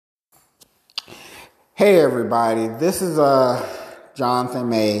Hey everybody, this is Jonathan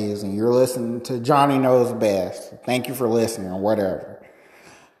Mays, and you're listening to Johnny Knows Best. Thank you for listening, or whatever.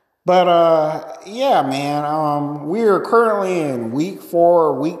 But yeah, man, we are currently in week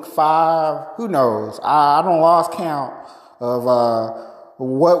 4, week 5. Who knows? I don't lost count of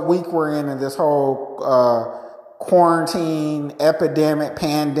what week we're in this whole quarantine, epidemic,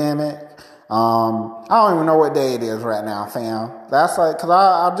 pandemic. I don't even know what day it is right now, fam. That's like, cause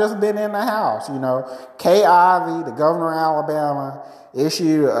I've just been in the house, Kay Ivey, the governor of Alabama,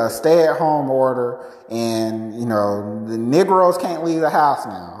 issued a stay-at-home order, and, the Negroes can't leave the house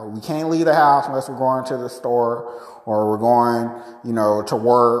now. We can't leave the house unless we're going to the store, or we're going, to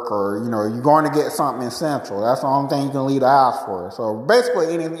work, or, you're going to get something essential. That's the only thing you can leave the house for. So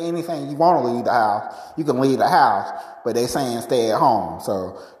basically anything you want to leave the house, you can leave the house, but they saying stay at home.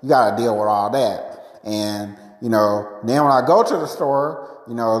 So you got to deal with all that. And, then when I go to the store,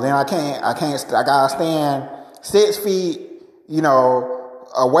 then I gotta stand 6 feet,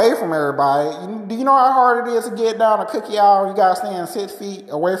 away from everybody. Do you know how hard it is to get down a cookie aisle? You gotta stand 6 feet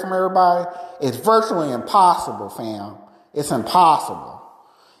away from everybody. It's virtually impossible, fam. It's impossible.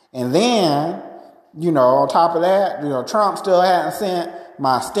 And then, on top of that, Trump still hadn't sent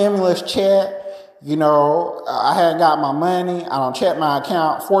my stimulus check. I hadn't got my money. I don't check my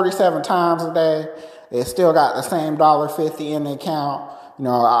account 47 times a day. They still got the same $1.50 in the account.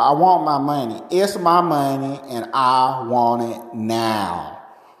 I want my money. It's my money, and I want it now.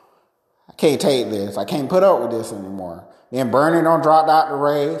 I can't take this. I can't put up with this anymore. Then Bernie don't drop out the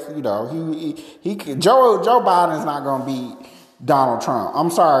race. Joe Biden's not going to beat Donald Trump.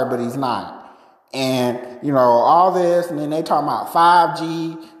 I'm sorry, but he's not. And, all this, and then they talking about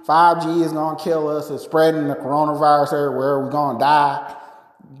 5G. 5G is going to kill us. It's spreading the coronavirus everywhere. We're going to die.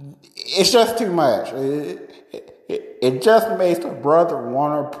 It's just too much. It just makes a brother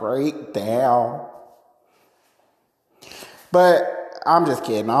want to break down. But I'm just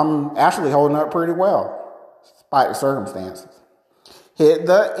kidding. I'm actually holding up pretty well, despite the circumstances. Hit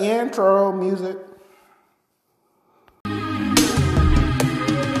the intro music.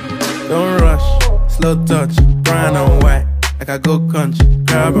 Don't rush, slow touch, brown and white. Like I go country,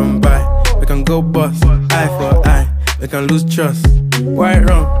 grab and buy. We can go bust, eye for eye. We can lose trust. White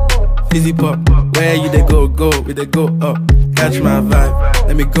rum, fizzy pop. Where you they go, we they go up. Catch my vibe,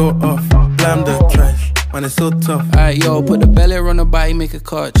 let me go off. Blam the trash, man it's so tough. Alright yo, put the belly on her body, make a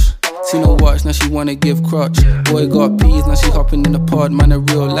catch. Seen her watch, now she wanna give crotch. Boy got peas, now she hopping in the pod. Man a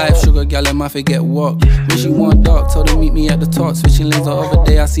real life, sugar gal and my forget walk. When she want dark, told her meet me at the top. Switching lanes the other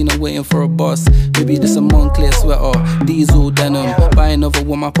day, I seen her waiting for a bus. Maybe this a Moncler sweater, diesel denim. Buy another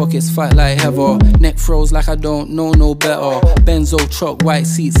one, my pockets fight like heather. Neck froze like I don't know no better. Benzo truck, white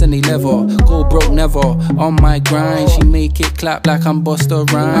seats and they leather. Go broke never, on my grind. She make it clap like I'm Busta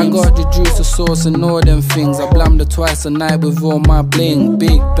Rhymes. I got the juice, the sauce and all them things. I blammed her twice a night with all my bling.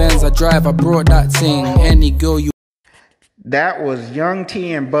 Big Benz, I brought that thing. Any girl you. That was Young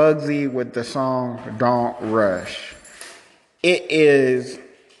T and Bugsy with the song Don't Rush. It is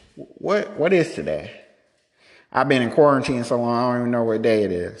what is today? I've been in quarantine so long I don't even know what day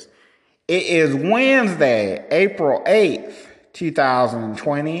it is. It is Wednesday, April 8th,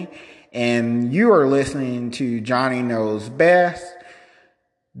 2020, and you are listening to Johnny Knows Best.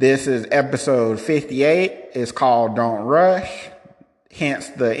 This is episode 58. It's called Don't Rush. Hence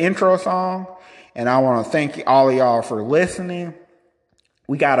the intro song. And I want to thank all of y'all for listening.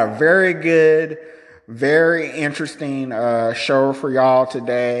 We got a very good, very interesting show for y'all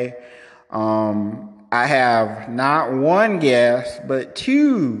today. I have not one guest, but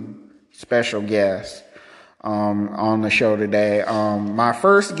 2 special guests on the show today. My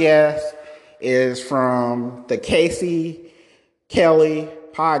first guest is from the Casey Kelly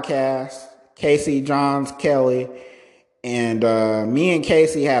podcast, Casey Johns Kelly. And me and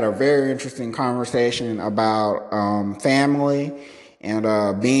Casey had a very interesting conversation about family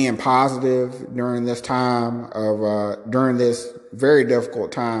and being positive during this time during this very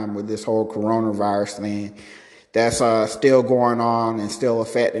difficult time with this whole coronavirus thing that's still going on and still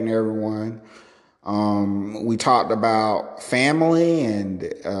affecting everyone. We talked about family, and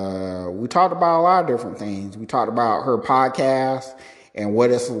we talked about a lot of different things. We talked about her podcast and what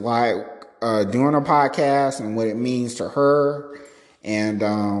it's like doing a podcast and what it means to her.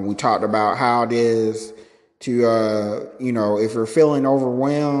 And we talked about how it is to, if you're feeling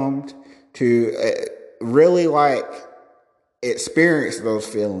overwhelmed, to really experience those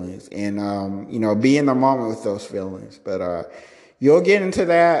feelings and, be in the moment with those feelings. But you'll get into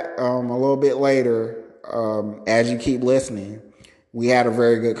that a little bit later as you keep listening. We had a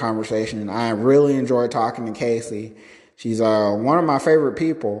very good conversation, and I really enjoyed talking to Casey. She's one of my favorite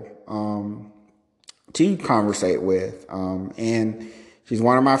people. to conversate with. And she's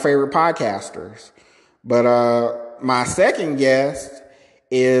one of my favorite podcasters. But my second guest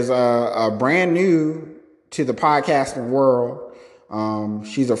is a brand new to the podcasting world.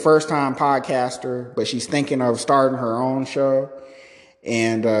 She's a first-time podcaster, but she's thinking of starting her own show.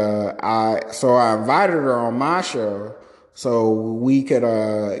 And I invited her on my show so we could,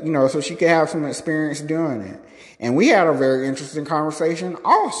 so she could have some experience doing it. And we had a very interesting conversation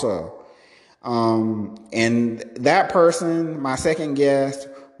also. And that person, my second guest,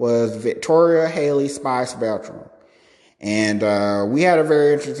 was Victoria Haley Spice Beltram. And we had a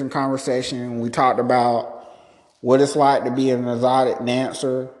very interesting conversation. We talked about what it's like to be an exotic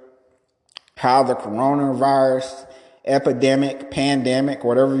dancer, how the coronavirus epidemic, pandemic,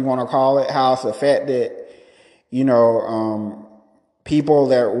 whatever you want to call it, how it's affected, people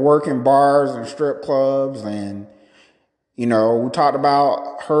that work in bars and strip clubs. And, we talked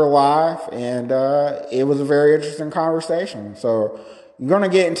about her life, and it was a very interesting conversation. So you're going to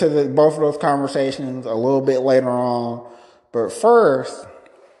get into both of those conversations a little bit later on. But first,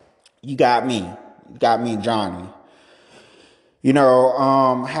 you got me. You got me, Johnny.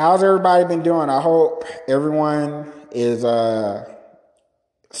 How's everybody been doing? I hope everyone is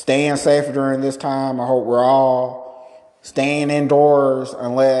staying safe during this time. I hope we're all staying indoors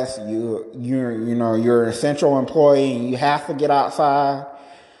unless you're an essential employee and you have to get outside.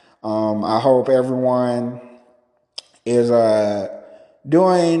 I hope everyone is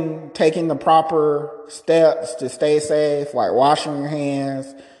taking the proper steps to stay safe, like washing your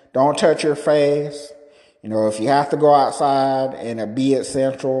hands, don't touch your face. If you have to go outside and it be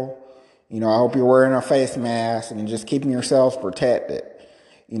essential, I hope you're wearing a face mask and just keeping yourselves protected.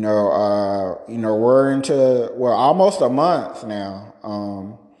 We're into, almost a month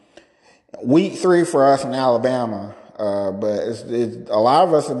now. Week 3 for us in Alabama. But it's a lot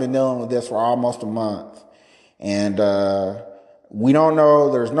of us have been dealing with this for almost a month. And, we don't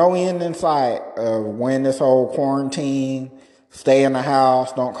know, there's no end in sight of when this whole quarantine, stay in the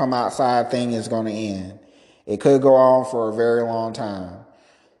house, don't come outside thing is going to end. It could go on for a very long time.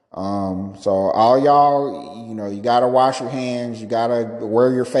 So all y'all, you gotta wash your hands, you gotta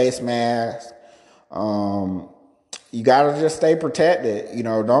wear your face mask. You gotta just stay protected.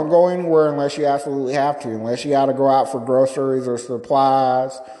 Don't go anywhere unless you absolutely have to, unless you gotta go out for groceries or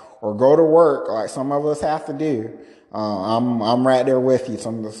supplies or go to work like some of us have to do. I'm right there with you.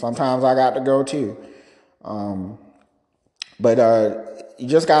 Sometimes I got to go too. But you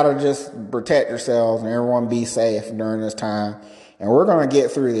just gotta just protect yourselves and everyone be safe during this time. And we're gonna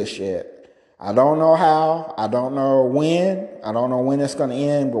get through this shit. I don't know how. I don't know when. I don't know when it's gonna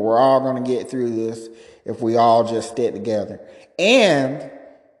end, but we're all gonna get through this if we all just stick together. And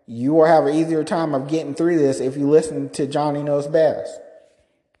you will have an easier time of getting through this if you listen to Johnny Knows Best.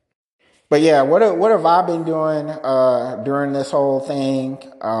 But yeah, what have I been doing during this whole thing?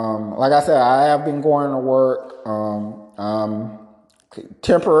 Like I said, I have been going to work. I'm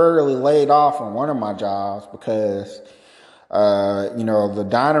temporarily laid off from one of my jobs because, the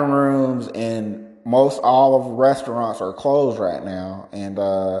dining rooms in most all of the restaurants are closed right now. And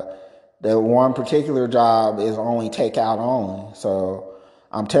the one particular job is only takeout only. So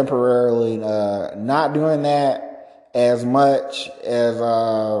I'm temporarily not doing that as much as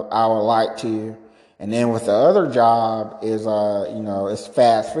I would like to. And then with the other job is it's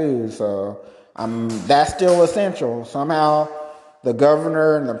fast food, so that's still essential. Somehow the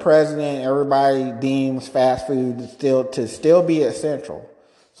governor and the president, everybody deems fast food to still be essential.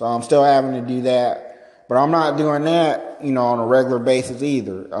 So I'm still having to do that. But I'm not doing that, on a regular basis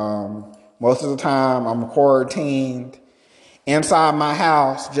either. Most of the time I'm quarantined inside my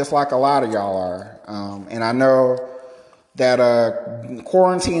house, just like a lot of y'all are. And I know that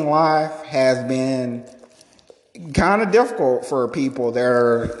quarantine life has been kind of difficult for people that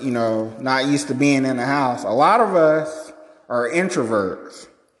are, not used to being in the house. A lot of us are introverts,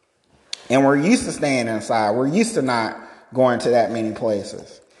 and we're used to staying inside. We're used to not going to that many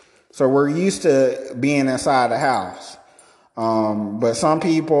places. So we're used to being inside the house. But some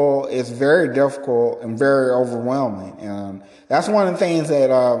people, it's very difficult and very overwhelming. That's one of the things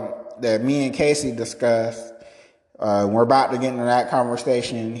that me and Casey discussed. We're about to get into that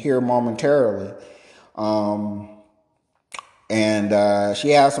conversation here momentarily. And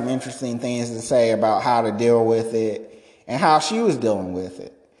she has some interesting things to say about how to deal with it and how she was dealing with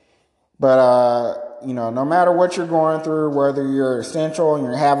it. But, no matter what you're going through, whether you're essential and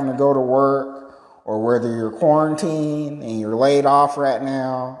you're having to go to work, or whether you're quarantined and you're laid off right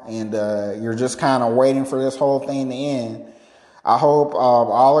now and you're just kind of waiting for this whole thing to end, I hope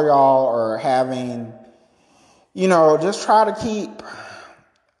all of y'all are having, just try to keep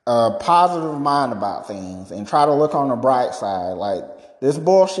a positive mind about things and try to look on the bright side. Like, this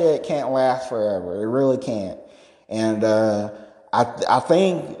bullshit can't last forever. It really can't. And I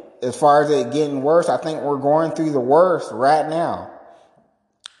think as far as it getting worse, I think we're going through the worst right now.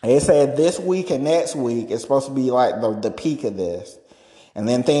 They said this week and next week is supposed to be like the peak of this. And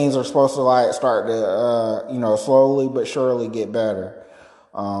then things are supposed to like start to, slowly but surely get better.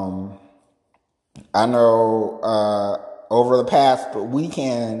 I know over the past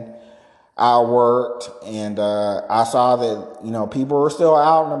weekend, I worked and I saw that, people were still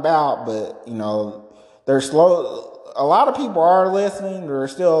out and about, but, they're slow. A lot of people are listening. There are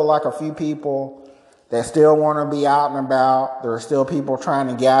still like a few people that still want to be out and about. There are still people trying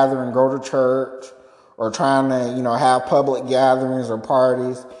to gather and go to church or trying to, have public gatherings or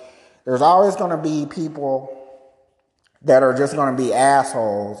parties. There's always going to be people that are just going to be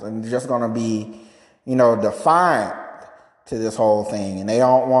assholes and just going to be, defiant to this whole thing. And they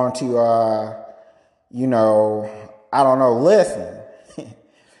don't want to, listen.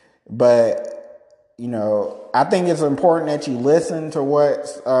 But, I think it's important that you listen to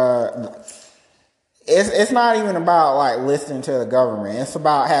what's, it's not even about like listening to the government. It's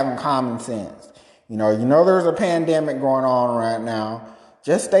about having common sense. There's a pandemic going on right now.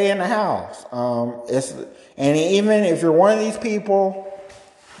 Just stay in the house. And even if you're one of these people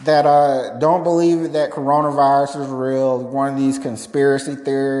that don't believe that coronavirus is real, one of these conspiracy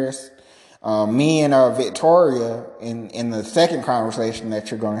theorists, me and Victoria in the second conversation that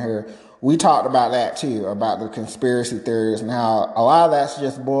you're going to hear, we talked about that too, about the conspiracy theories and how a lot of that's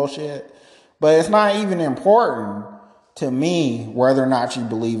just bullshit. But it's not even important to me whether or not you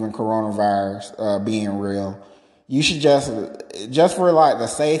believe in coronavirus being real. You should just for like the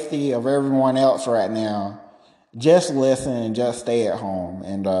safety of everyone else right now, just listen and just stay at home.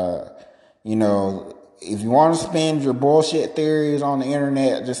 And, if you want to spend your bullshit theories on the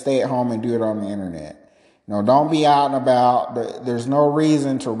internet, just stay at home and do it on the internet. Don't be out and about. There's no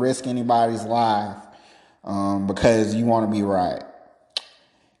reason to risk anybody's life because you want to be right.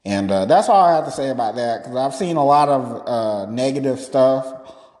 And that's all I have to say about that, because I've seen a lot of negative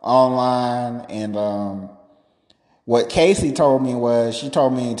stuff online. And what Casey told me was she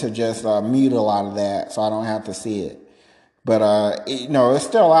told me to just mute a lot of that so I don't have to see it. But, it's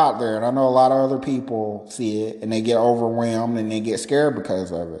still out there. And I know a lot of other people see it and they get overwhelmed and they get scared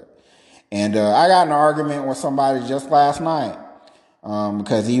because of it. And I got in an argument with somebody just last night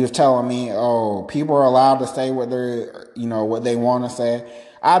because he was telling me, people are allowed to say what they want to say.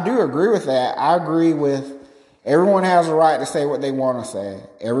 I do agree with that. I agree with everyone has a right to say what they want to say.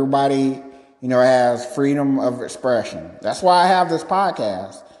 Everybody, has freedom of expression. That's why I have this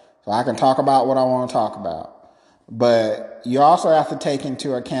podcast, so I can talk about what I want to talk about. But you also have to take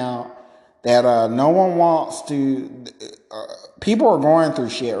into account that no one wants to... people are going through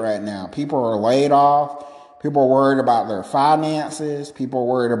shit right now. People are laid off. People are worried about their finances. People are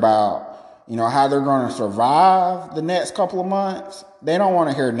worried about, how they're going to survive the next couple of months. They don't want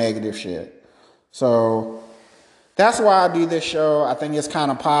to hear negative shit. So that's why I do this show. I think it's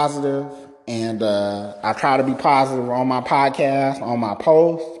kind of positive. And I try to be positive on my podcast, on my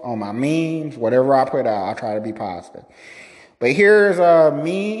posts, on my memes, whatever I put out, I try to be positive. But here's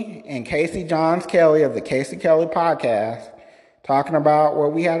me and Casey Johns Kelly of the Casey Kelly Podcast talking about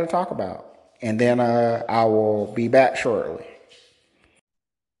what we had to talk about. And then I will be back shortly.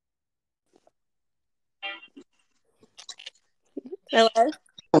 Hello.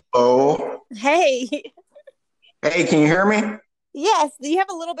 Hello. Hey. Hey, can you hear me? Yes. You have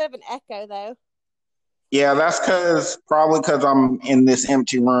a little bit of an echo, though. Yeah, that's probably because I'm in this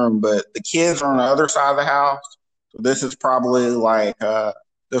empty room, but the kids are on the other side of the house. So this is probably like,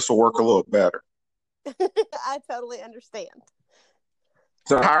 this will work a little better. I totally understand.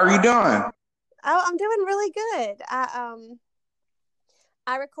 So how are you doing? Oh, I'm doing really good. I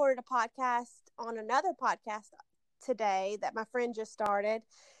recorded a podcast on another podcast today that my friend just started,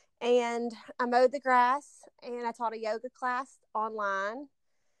 and I mowed the grass and I taught a yoga class online.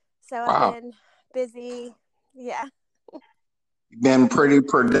 So I've been busy. Yeah. You've been pretty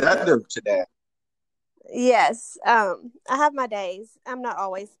productive today. Yes. I have my days. I'm not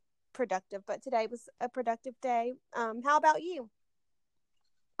always productive, but today was a productive day. How about you?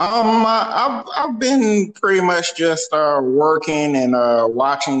 I've been pretty much just working and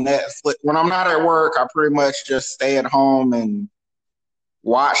watching Netflix. When I'm not at work, I pretty much just stay at home and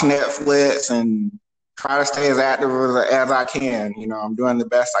watch Netflix and try to stay as active as I can. I'm doing the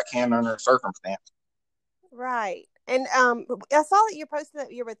best I can under the circumstances. Right. And I saw that you posted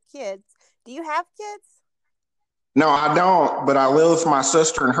that you're with kids. Do you have kids? No, I don't, but I live with my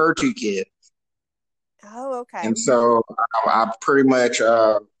sister and her two kids. Oh, okay. And so I pretty much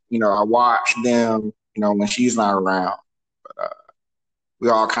I watch them, when she's not around. But we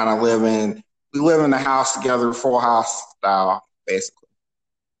all kind of we live in the house together, full house style, basically.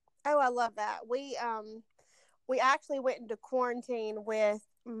 Oh, I love that. We actually went into quarantine with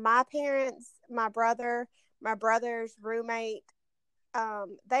my parents, my brother, my brother's roommate.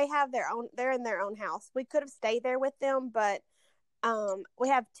 They have they're in their own house. We could have stayed there with them, but we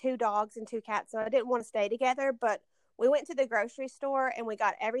have 2 dogs and 2 cats, so I didn't want to stay together. But we went to the grocery store and we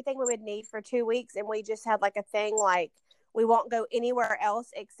got everything we would need for 2 weeks, and we just had like a thing like we won't go anywhere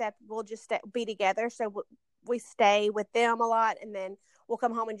else except we'll just be together. So we stay with them a lot, and then we'll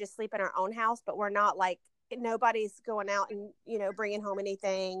come home and just sleep in our own house. But we're not like nobody's going out and bringing home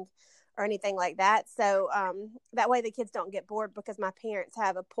anything or anything like that. So that way the kids don't get bored, because my parents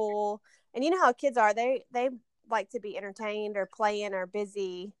have a pool, and you know how kids are, they like to be entertained or playing or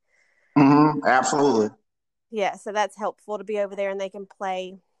busy. Mm-hmm. Absolutely. Yeah, so that's helpful to be over there and they can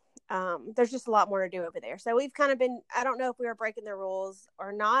play. There's just a lot more to do over there. So we've kind of been, I don't know if we were breaking the rules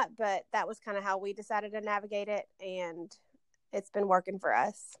or not, but that was kind of how we decided to navigate it, and it's been working for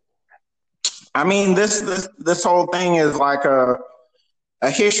us. I mean, this whole thing is like a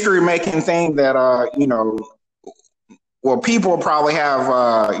history making thing that well, people probably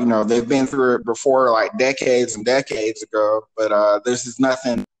have they've been through it before, like decades and decades ago. But this is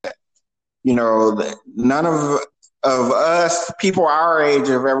nothing that, none of us people our age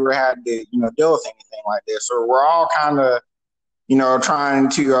have ever had to deal with anything like this. So we're all kind of trying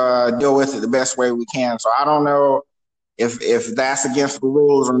to deal with it the best way we can. So I don't know if that's against the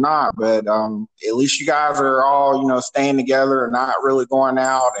rules or not, but at least you guys are all staying together and not really going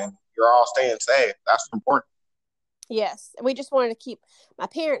out, and you're all staying safe. That's important. Yes, we just wanted to keep my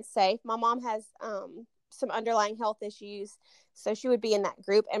parents safe. My mom has some underlying health issues, so she would be in that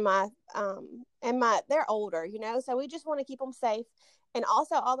group, and they're older, so we just want to keep them safe, and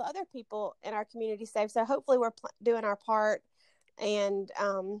also all the other people in our community safe. So hopefully we're doing our part, and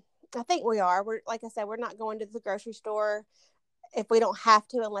I think we are. We're, like I said, we're not going to the grocery store if we don't have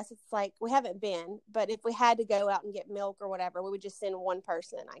to, unless it's like we haven't been. But if we had to go out and get milk or whatever, we would just send one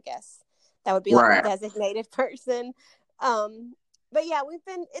person, I guess. That would be like a designated person. But yeah,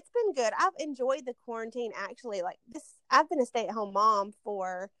 it's been good. I've enjoyed the quarantine, actually. Like I've been a stay-at-home mom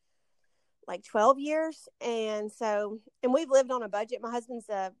for like 12 years. And we've lived on a budget. My husband's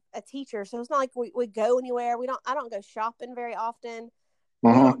a teacher, so it's not like we go anywhere. I don't go shopping very often.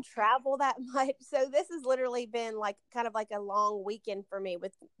 Mm-hmm. We don't travel that much. So this has literally been like kind of like a long weekend for me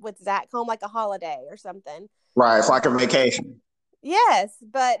with Zach home, like a holiday or something. Right. It's like a vacation. Yes.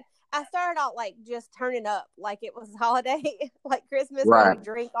 But I started out like just turning up like it was a holiday, like Christmas, right. Where we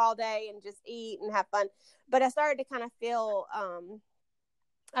drink all day and just eat and have fun. But I started to kind of feel,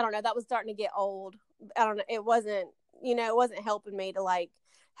 I don't know, that was starting to get old. I don't know. It wasn't helping me to like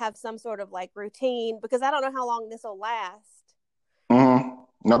have some sort of like routine, because I don't know how long this will last. Mm-hmm.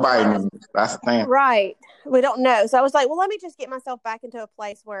 Nobody knows. That's the thing. Right. We don't know. So I was like, well, let me just get myself back into a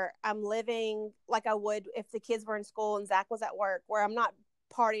place where I'm living like I would if the kids were in school and Zach was at work, where I'm not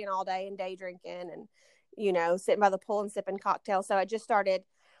partying all day and day drinking and, sitting by the pool and sipping cocktails. So I just started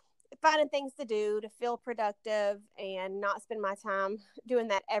finding things to do to feel productive and not spend my time doing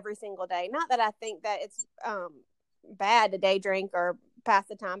that every single day. Not that I think that it's bad to day drink or pass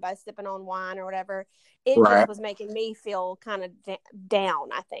the time by sipping on wine or whatever. It just was making me feel kind of down,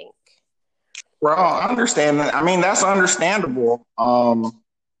 I think. Well, I understand that. I mean, that's understandable.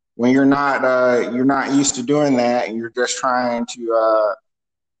 When you're not used to doing that, and you're just trying to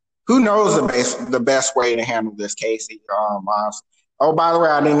who knows the best way to handle this, Casey. Oh, by the way,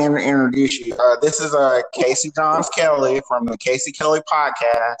 I didn't introduce you. This is Casey Johns Kelly from the Casey Kelly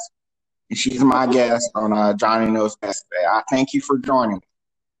podcast, and she's my guest on Johnny Knows Best today. I thank you for joining me.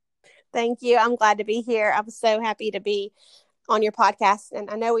 Thank you. I'm glad to be here. I was so happy to be on your podcast, and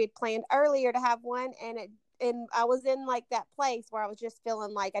I know we had planned earlier to have one, and I was in like that place where I was just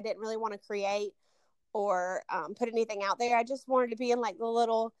feeling like I didn't really want to create or put anything out there. I just wanted to be in like the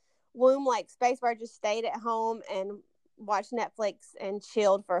little womb-like space where I just stayed at home and watched Netflix and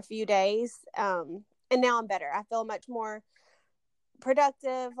chilled for a few days. And now I'm better. I feel much more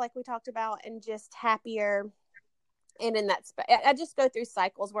productive, like we talked about, and just happier. And in that space, I just go through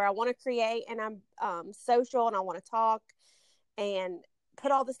cycles where I want to create and I'm social and I want to talk and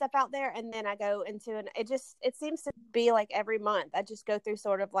put all the stuff out there. And then I go into it seems to be like every month I just go through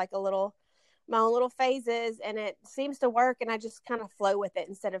sort of like my own little phases, and it seems to work, and I just kind of flow with it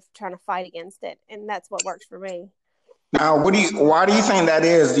instead of trying to fight against it. And that's what works for me. Now, why do you think that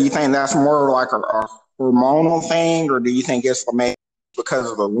is? Do you think that's more like a hormonal thing, or do you think it's maybe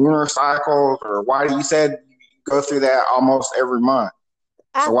because of the lunar cycles, or why do you said you go through that almost every month?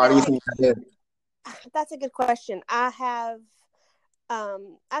 So I why do feel you like think that is? that's a good question. I've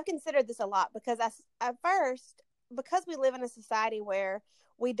considered this a lot because at first, because we live in a society where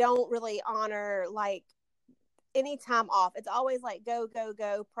we don't really honor like any time off. It's always like go, go,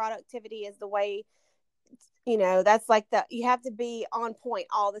 go. Productivity is the way, that's like you have to be on point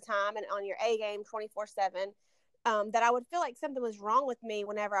all the time and on your A game 24/7. That I would feel like something was wrong with me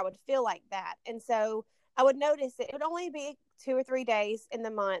whenever I would feel like that. And so I would notice it would only be 2 or 3 days in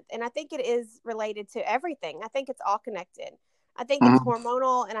the month. And I think it is related to everything. I think it's all connected. I think it's Mhm.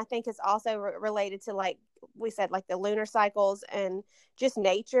 hormonal, and I think it's also related to, like we said, like the lunar cycles and just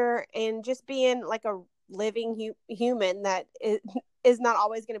nature and just being like a living human that is not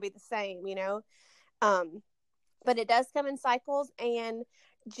always going to be the same. Um, but it does come in cycles, and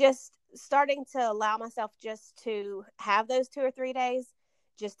just starting to allow myself just to have those 2 or 3 days,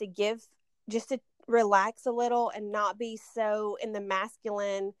 just to give, just to relax a little and not be so in the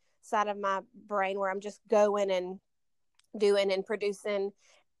masculine side of my brain where I'm just going and doing and producing.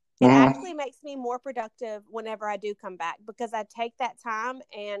 It Mhm. actually makes me more productive whenever I do come back because I take that time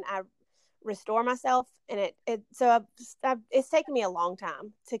and I restore myself. And it's taken me a long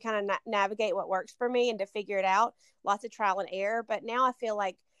time to kind of navigate what works for me and to figure it out. Lots of trial and error, but now I feel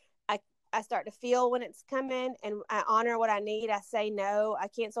like I I start to feel when it's coming, and I honor what I need. I say no. I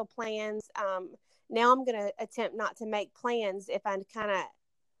cancel plans. Now I'm gonna attempt not to make plans if I kind of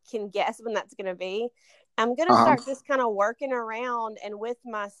can guess when that's gonna be. I'm gonna Uh-huh. start just kind of working around and with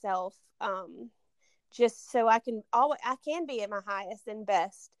myself, just so I can be at my highest and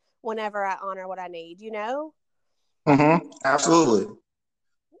best whenever I honor what I need. Absolutely. Do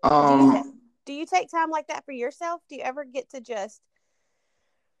you Um, do you take time like that for yourself? Do you ever get to just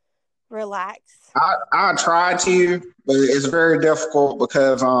relax? I try to, but it's very difficult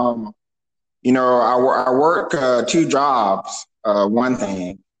because I work two jobs, one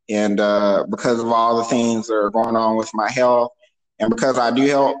thing, and because of all the things that are going on with my health, and because I do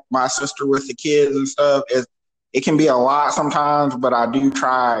help my sister with the kids and stuff, it can be a lot sometimes. But I do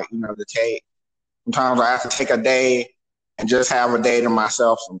try, to take. Sometimes I have to take a day and just have a day to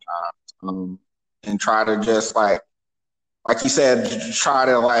myself sometimes, and try to just like you said, try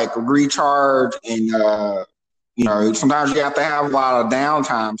to like recharge and sometimes you have to have a lot of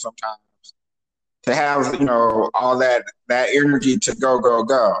downtime sometimes to have all that energy to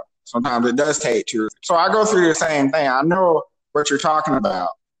go. Sometimes it does take two. So I go through the same thing. I know what you're talking about,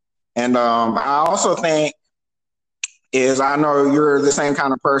 and I also think is I know you're the same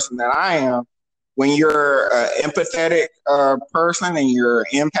kind of person that I am. When you're an empathetic person and you're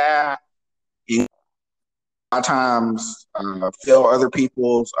an empath, you a lot of times feel other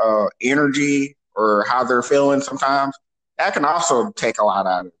people's energy or how they're feeling sometimes. That can also take a lot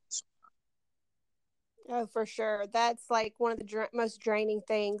out of it. Oh, for sure. That's like one of the most draining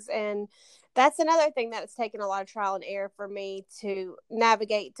things. And that's another thing that's taken a lot of trial and error for me to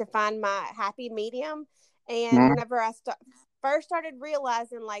navigate to find my happy medium. And Mhm. whenever I first started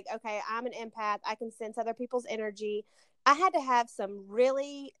realizing, like, okay, I'm an empath, I can sense other people's energy, I had to have some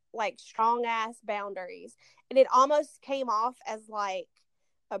really like strong ass boundaries. And it almost came off as like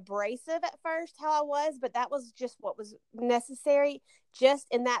abrasive at first, how I was, but that was just what was necessary just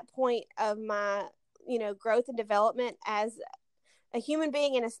in that point of my growth and development as a human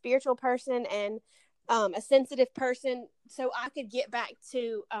being and a spiritual person and a sensitive person, so I could get back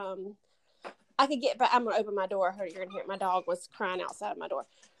to I could get back. I'm gonna open my door. You're gonna hear my dog was crying outside my door.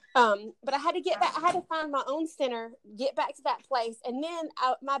 But I had to get back. I had to find my own center, get back to that place, and then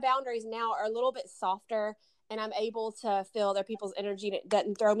my boundaries now are a little bit softer, and I'm able to feel other people's energy, and it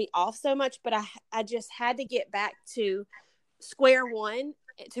doesn't throw me off so much. But I just had to get back to square one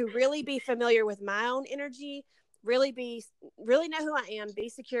to really be familiar with my own energy, really know who I am, be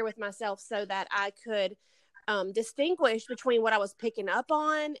secure with myself so that I could distinguish between what I was picking up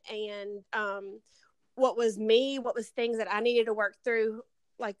on and what was me, what was things that I needed to work through,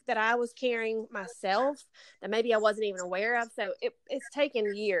 like that I was carrying myself that maybe I wasn't even aware of. So it's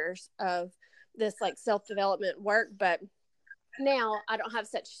taken years of this like self-development work, but now I don't have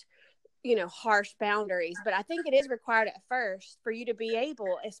such harsh boundaries, but I think it is required at first for you to be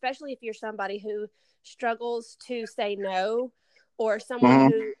able, especially if you're somebody who struggles to say no, or someone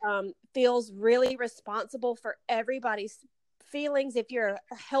Mhm. who feels really responsible for everybody's feelings. If you're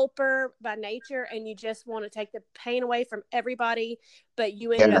a helper by nature and you just want to take the pain away from everybody, but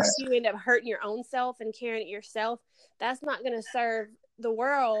Yes. you end up hurting your own self and carrying it yourself, that's not going to serve the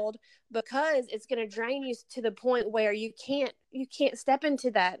world, because it's going to drain you to the point where you can't step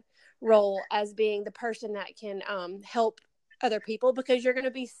into that role as being the person that can help other people because you're going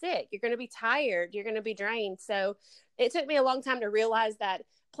to be sick, you're going to be tired, you're going to be drained. So it took me a long time to realize that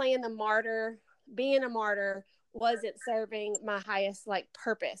playing the martyr, being a martyr, wasn't serving my highest like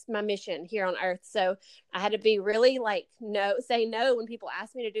purpose, my mission here on earth. So I had to be really like say no when people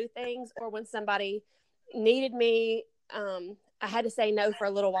asked me to do things, or when somebody needed me. I had to say no for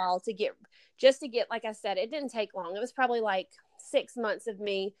a little while to get, like I said, it didn't take long. It was probably like 6 months of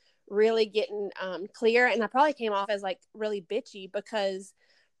me really getting clear. And I probably came off as like really bitchy because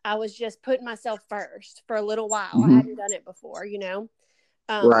I was just putting myself first for a little while. I hadn't done it before,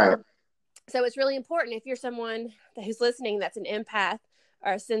 Right. So it's really important, if you're someone who's listening that's an empath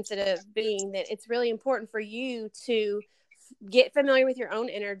or a sensitive being, that it's really important for you to get familiar with your own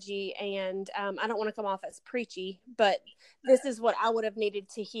energy. And I don't want to come off as preachy, but this is what I would have needed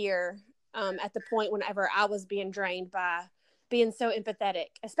to hear at the point whenever I was being drained by being so empathetic,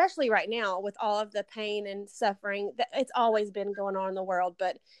 especially right now with all of the pain and suffering that it's always been going on in the world,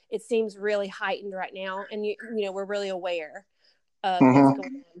 but it seems really heightened right now. And we're really aware of what's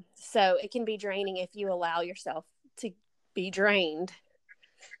going on. So it can be draining if you allow yourself to be drained.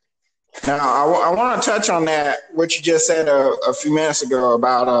 Now, I want to touch on that, what you just said a few minutes ago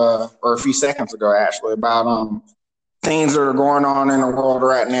about, or a few seconds ago, actually, about things that are going on in the world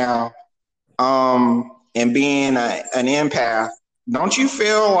right now, and being an empath. Don't you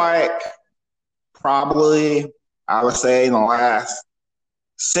feel like probably, I would say, in the last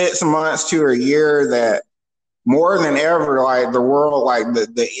 6 months to a year, that more than ever, like the world, like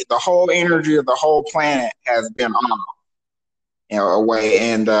the whole energy of the whole planet has been off, a way,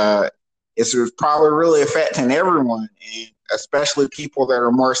 and it's probably really affecting everyone, and especially people that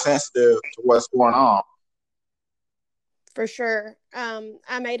are more sensitive to what's going on. For sure.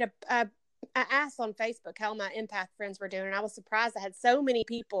 I asked on Facebook how my empath friends were doing, and I was surprised I had so many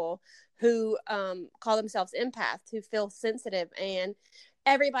people who call themselves empaths, who feel sensitive, and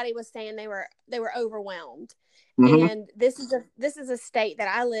everybody was saying they were overwhelmed. And this is a state that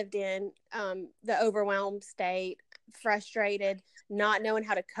I lived in, the overwhelmed state, frustrated, not knowing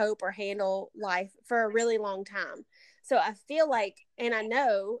how to cope or handle life for a really long time. So I feel like, and I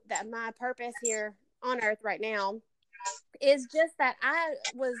know that my purpose here on earth right now is just that I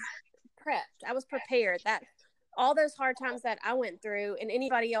was prepped. I was prepared, that all those hard times that I went through, and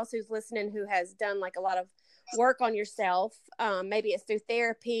anybody else who's listening who has done like a lot of work on yourself, maybe it's through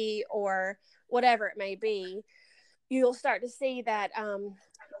therapy or whatever it may be, you'll start to see that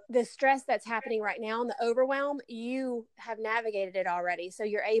the stress that's happening right now and the overwhelm, you have navigated it already. So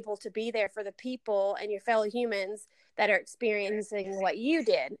you're able to be there for the people and your fellow humans that are experiencing what you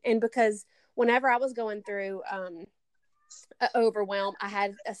did. And because whenever I was going through overwhelm, I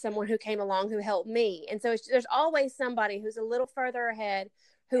had someone who came along who helped me. And so there's always somebody who's a little further ahead,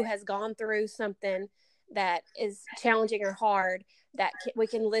 who has gone through something that is challenging or hard, that we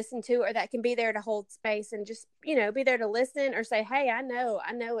can listen to, or that can be there to hold space and just, be there to listen, or say, hey, I know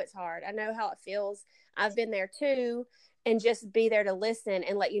it's hard. I know how it feels. I've been there too. And just be there to listen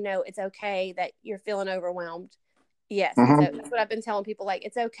and let you know it's okay that you're feeling overwhelmed. Yes. So that's what I've been telling people. Like,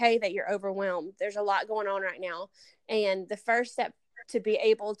 it's okay that you're overwhelmed. There's a lot going on right now. And the first step to be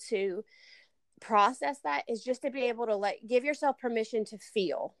able to process that is just to be able to give yourself permission to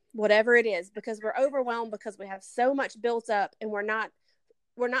feel whatever it is, because we're overwhelmed because we have so much built up, and we're not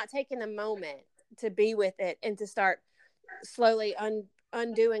taking a moment to be with it and to start slowly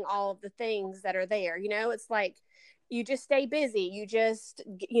undoing all of the things that are there. It's like you just stay busy. You just,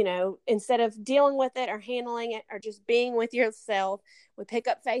 instead of dealing with it or handling it or just being with yourself, we pick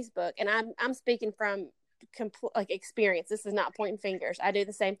up Facebook. And I'm speaking from experience. This is not pointing fingers. I do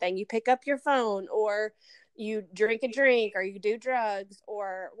the same thing. You pick up your phone, or you drink a drink, or you do drugs,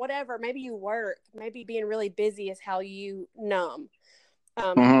 or whatever. Maybe you work. Maybe being really busy is how you numb.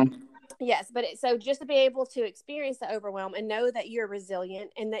 Yes, but so just to be able to experience the overwhelm and know that you're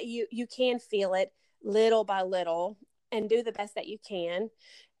resilient, and that you can feel it little by little and do the best that you can.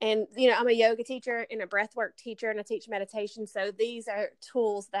 And, I'm a yoga teacher and a breathwork teacher, and I teach meditation. So these are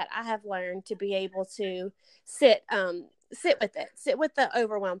tools that I have learned to be able to sit with the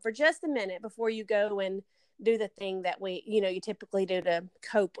overwhelm for just a minute before you go and do the thing that you typically do to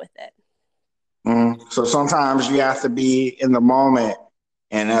cope with it. So sometimes you have to be in the moment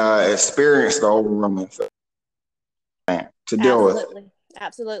and experience the overwhelming to deal with it.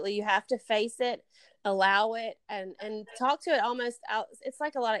 Absolutely. You have to face it, allow it, and talk to it almost out. It's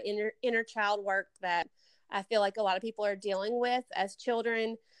like a lot of inner child work that I feel like a lot of people are dealing with as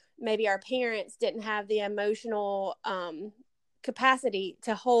children. Maybe our parents didn't have the emotional capacity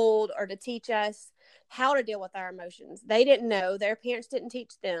to hold or to teach us how to deal with our emotions. They didn't know. Their parents didn't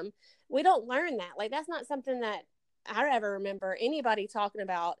teach them. We don't learn that. Like, that's not something that I ever remember anybody talking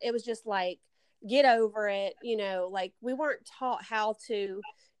about. It was just like, get over it. You know, like we weren't taught how to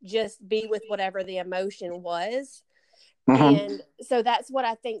just be with whatever the emotion was. Mm-hmm. And so that's what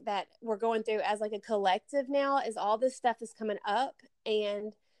I think that we're going through as like a collective now, is all this stuff is coming up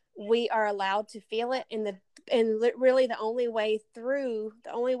and we are allowed to feel it. And really the only way to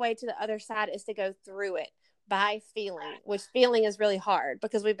the other side is to go through it by feeling, which feeling is really hard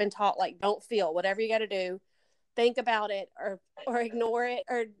because we've been taught like, don't feel, whatever you got to do, think about it or ignore it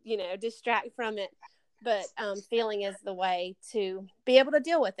or, you know, distract from it. But feeling is the way to be able to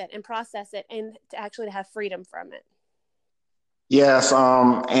deal with it and process it and to actually have freedom from it. Yes,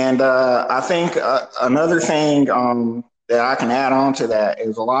 and I think another thing that I can add on to that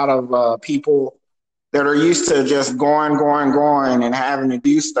is a lot of people that are used to just going, and having to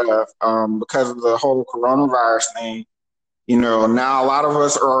do stuff because of the whole coronavirus thing. You know, now a lot of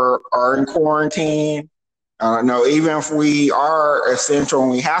us are in quarantine. No, even if we are essential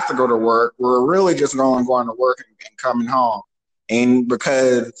and we have to go to work, we're really just going to work and coming home. And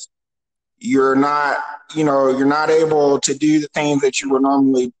because you're not able to do the things that you would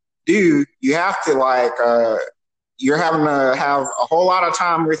normally do, you have to you're having to have a whole lot of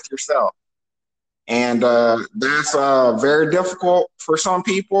time with yourself. And that's very difficult for some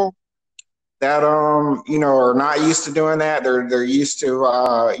people that are not used to doing that. They're used to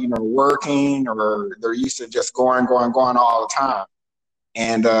working, or they're used to just going all the time.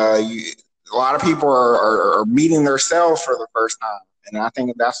 And a lot of people are meeting themselves for the first time. And I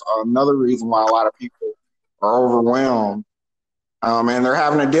think that's another reason why a lot of people are overwhelmed. And they're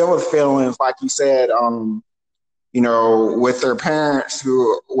having to deal with feelings, like you said, with their parents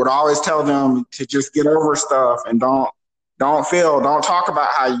who would always tell them to just get over stuff and don't talk about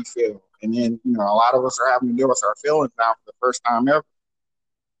how you feel. And then, a lot of us are having to deal with our feelings now for the first time ever.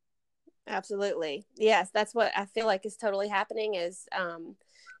 Absolutely. Yes, that's what I feel like is totally happening is,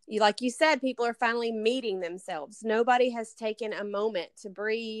 like you said, people are finally meeting themselves. Nobody has taken a moment to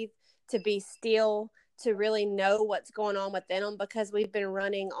breathe, to be still, to really know what's going on within them, because we've been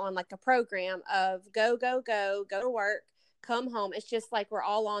running on like a program of go to work, come home. It's just like we're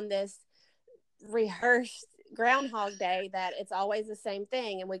all on this rehearsed Groundhog Day, that it's always the same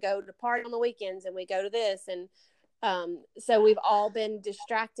thing. And we go to party on the weekends and we go to this. And so we've all been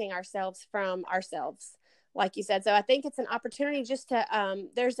distracting ourselves from ourselves, like you said. So I think it's an opportunity just to,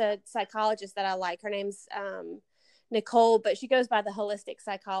 there's a psychologist that I like. Her name's Nicole, but she goes by the holistic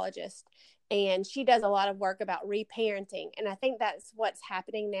psychologist. And she does a lot of work about reparenting. And I think that's what's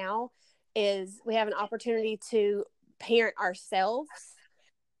happening now, is we have an opportunity to parent ourselves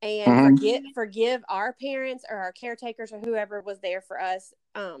and forgive our parents or our caretakers or whoever was there for us.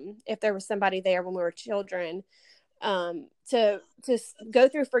 If there was somebody there when we were children, to go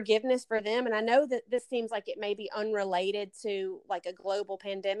through forgiveness for them. And I know that this seems like it may be unrelated to like a global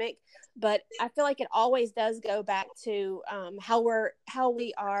pandemic, but I feel like it always does go back to how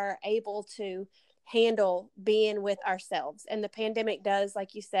we are able to handle being with ourselves. And the pandemic does,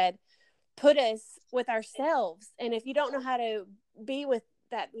 like you said, put us with ourselves. And if you don't know how to be with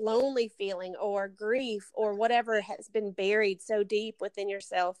that lonely feeling or grief or whatever has been buried so deep within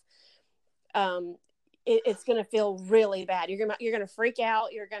yourself, it's going to feel really bad. You're going to freak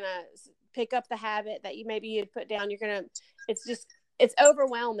out. You're going to pick up the habit that you'd put down. It's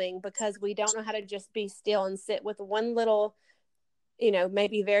overwhelming because we don't know how to just be still and sit with one little,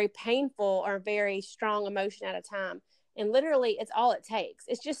 maybe very painful or very strong emotion at a time. And literally it's all it takes.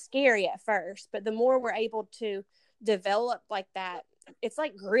 It's just scary at first, but the more we're able to develop like that, it's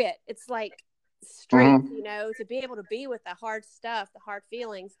like grit. It's like strength, to be able to be with the hard stuff, the hard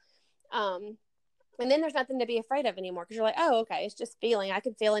feelings. And then there's nothing to be afraid of anymore, because you're like, oh, okay, it's just feeling. I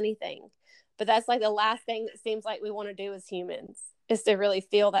can feel anything. But that's like the last thing that seems like we want to do as humans, is to really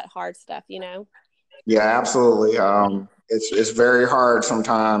feel that hard stuff, Yeah, absolutely. It's very hard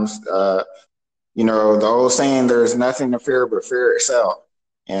sometimes. The old saying, there's nothing to fear but fear itself.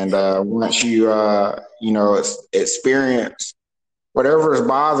 And once you, experience whatever is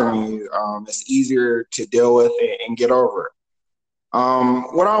bothering you, it's easier to deal with it and get over it.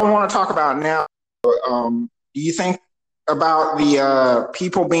 What I want to talk about now, do you think about the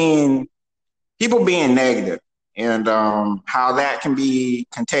people being negative, and how that can be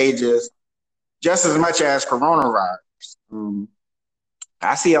contagious just as much as coronavirus?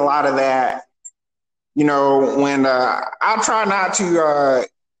 I see a lot of that, when I try not to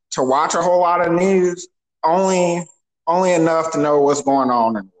watch a whole lot of news, only enough to know what's going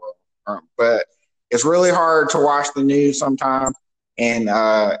on in the world. But it's really hard to watch the news sometimes. And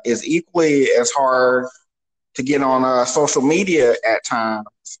it's equally as hard to get on social media at times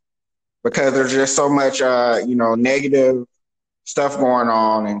because there's just so much, negative stuff going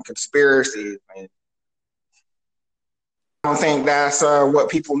on and conspiracies. And I don't think that's what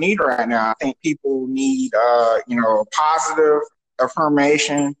people need right now. I think people need, positive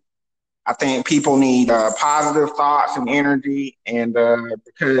affirmation. I think people need positive thoughts and energy. And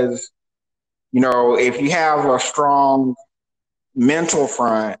because, if you have a strong mental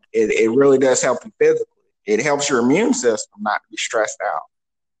front, it really does help you physically. It helps your immune system not to be stressed out.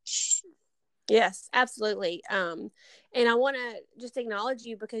 Yes, absolutely. And I want to just acknowledge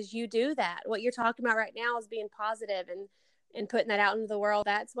you because you do that. What you're talking about right now is being positive and putting that out into the world.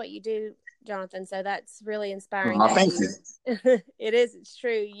 That's what you do, Jonathan. So that's really inspiring. Thank you. It is. It's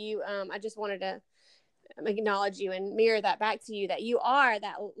true. You. I just wanted to acknowledge you and mirror that back to you, that you are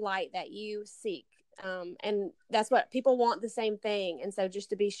that light that you seek. And that's what people want, the same thing. And so just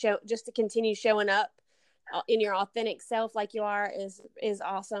to continue showing up in your authentic self like you are is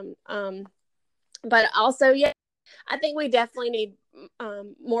awesome. But also, yeah, I think we definitely need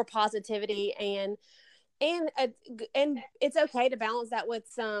more positivity and it's okay to balance that with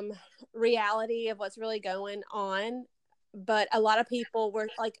some reality of what's really going on. But a lot of people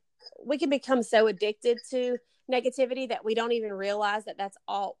we can become so addicted to negativity that we don't even realize that that's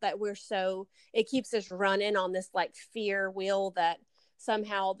all that it keeps us running on this like fear wheel, that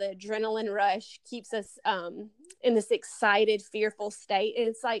somehow the adrenaline rush keeps us in this excited, fearful state. And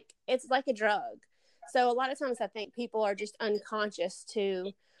it's like a drug. So a lot of times I think people are just unconscious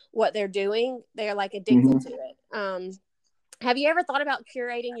to what they're doing. They're like addicted to it. Have you ever thought about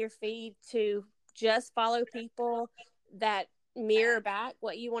curating your feed to just follow people that mirror back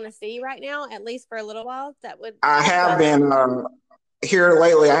what you want to see right now, at least for a little while? I have been here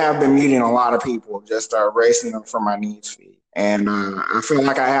lately. I have been meeting a lot of people, just racing them for my news feed. And I feel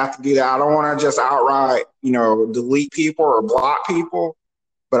like I have to do that. I don't want to just outright, delete people or block people.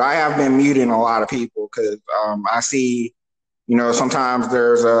 But I have been muting a lot of people because I see, sometimes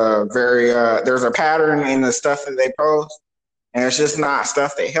there's a pattern in the stuff that they post, and it's just not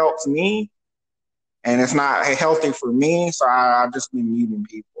stuff that helps me, and it's not healthy for me. So I've just been muting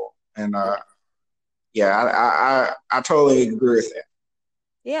people, and I totally agree with that.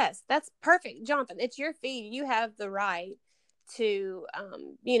 Yes, that's perfect, Jonathan. It's your feed. You have the right to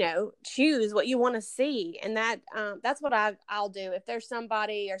choose what you want to see, and that's what I'll do. If there's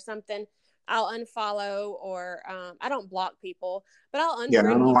somebody or something, I'll unfollow, or I don't block people, but I'll unfriend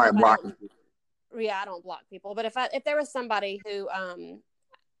I don't like blocking people. Yeah, I don't block people, but if there was somebody who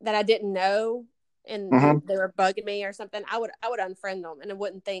that I didn't know and they were bugging me or something, I would unfriend them and I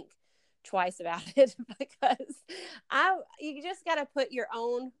wouldn't think twice about it, because you just got to put your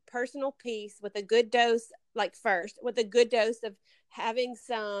own personal peace with a good dose, with a good dose of having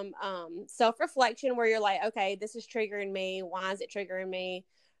some self-reflection where you're like, okay, this is triggering me. Why is it triggering me?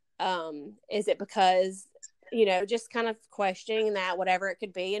 Is it because, just kind of questioning that, whatever it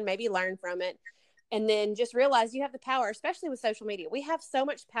could be, and maybe learn from it. And then just realize you have the power, especially with social media. We have so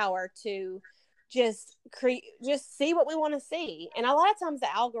much power to just see what we want to see. And a lot of times the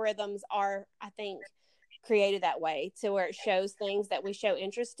algorithms are, I think, created that way to where it shows things that we show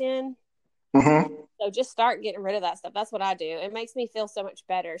interest in. So just start getting rid of that stuff. That's what I do. It makes me feel so much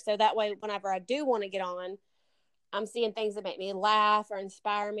better. So that way, whenever I do want to get on, I'm seeing things that make me laugh or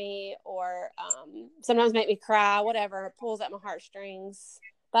inspire me, or sometimes make me cry, whatever. It pulls at my heartstrings.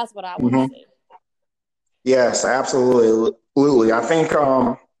 That's what I want to see. Yes, absolutely. I think,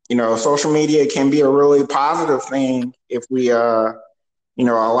 social media can be a really positive thing if we, allow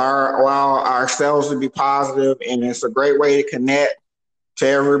ourselves to be positive, and it's a great way to connect to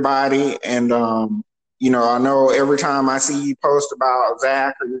everybody. And, I know every time I see you post about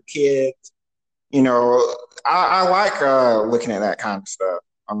Zach or your kids, I like looking at that kind of stuff.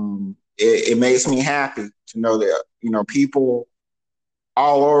 It makes me happy to know that, people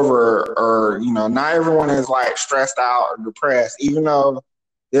all over, or not everyone is like stressed out or depressed, even though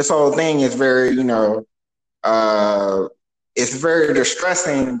this whole thing is very it's very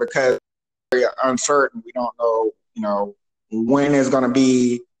distressing because it's very uncertain. We don't know when is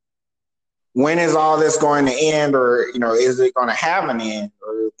all this going to end, or is it going to have an end,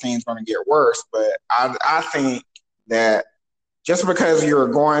 or things going to get worse. But I think that just because you're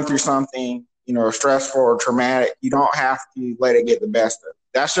going through something stressful or traumatic, you don't have to let it get the best of it.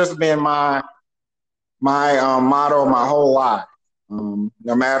 That's just been my motto my whole life.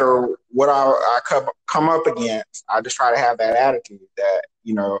 No matter what I come up against, I just try to have that attitude that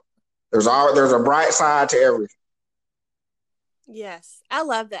there's a bright side to everything. Yes, I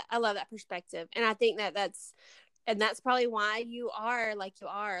love that. I love that perspective, and I think that's probably why you are like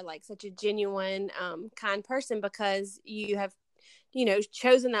such a genuine, kind person, because you have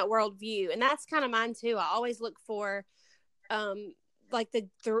chosen that worldview. And that's kind of mine too. I always look for like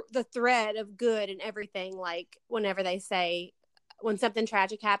the thread of good in everything. Like whenever they say, when something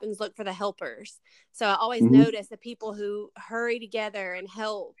tragic happens, look for the helpers. So I always notice the people who hurry together and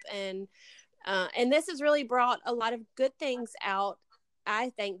help. And this has really brought a lot of good things out.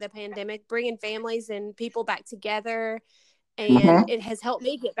 I think the pandemic, bringing families and people back together. And it has helped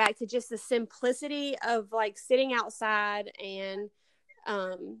me get back to just the simplicity of like sitting outside and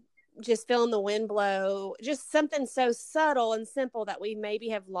just feeling the wind blow, just something so subtle and simple that we maybe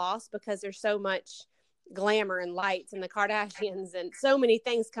have lost because there's so much glamour and lights and the Kardashians and so many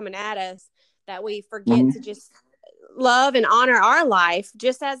things coming at us that we forget to just love and honor our life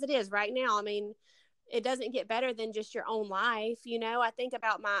just as it is right now. I mean, it doesn't get better than just your own life. I think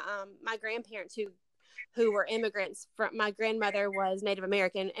about my grandparents who were immigrants. My grandmother was Native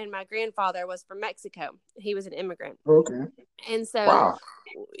American and my grandfather was from Mexico. He was an immigrant. Okay. And so,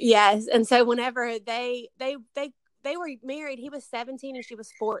 yes. And so whenever they were married, he was 17 and she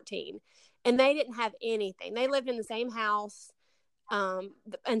was 14, and they didn't have anything. They lived in the same house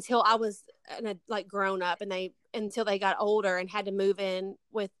until I was grown up, and until they got older and had to move in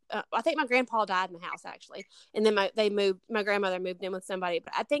with. I think my grandpa died in the house actually, and then my grandmother moved in with somebody.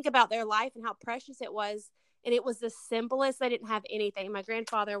 But I think about their life and how precious it was, and it was the simplest. They didn't have anything. My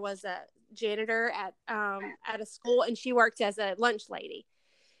grandfather was a janitor at a school, and she worked as a lunch lady.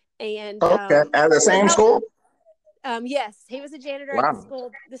 And at the same school. Yes, he was a janitor at the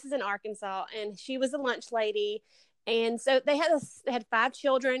school. This is in Arkansas, and she was a lunch lady. And so they had 5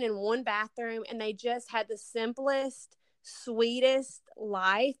 children in one bathroom, and they just had the simplest, sweetest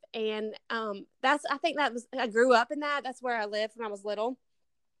life. And I grew up in that. That's where I lived when I was little.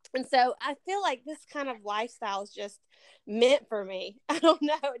 And so I feel like this kind of lifestyle is just meant for me. I don't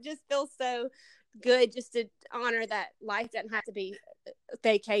know. It just feels so good just to honor that life doesn't have to be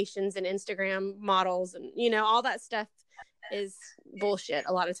vacations and Instagram models and, all that stuff is bullshit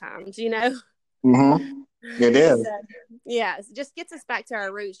a lot of times, It is. So, yeah, it just gets us back to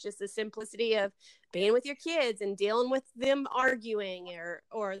our roots, just the simplicity of being with your kids and dealing with them arguing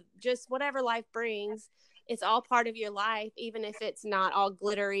or just whatever life brings. It's all part of your life, even if it's not all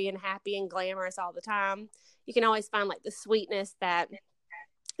glittery and happy and glamorous all the time. You can always find like the sweetness that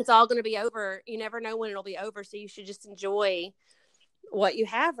it's all going to be over. You never know when it'll be over, so you should just enjoy what you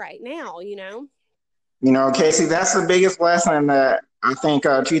have right now, Casey, that's the biggest lesson that I think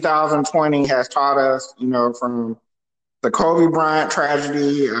 2020 has taught us, from the Kobe Bryant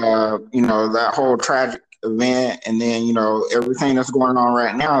tragedy, that whole tragic event. And then, everything that's going on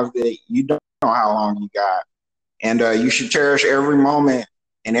right now is that you don't know how long you got. And you should cherish every moment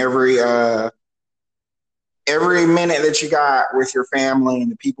and every minute that you got with your family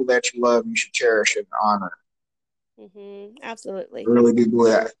and the people that you love. You should cherish it and honor it. Absolutely. Really good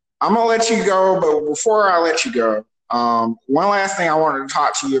with that. I'm going to let you go, but before I let you go, one last thing I wanted to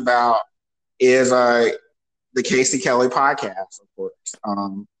talk to you about is the Casey Kelly podcast, of course.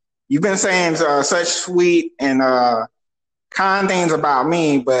 You've been saying such sweet and kind things about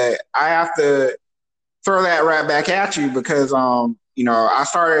me, but I have to throw that right back at you because, I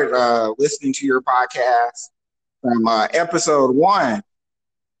started listening to your podcast from episode 1,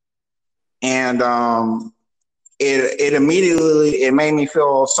 and it immediately made me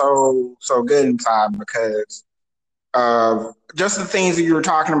feel so good inside because of just the things that you were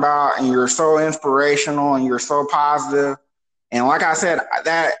talking about, and you're so inspirational and you're so positive. And like I said,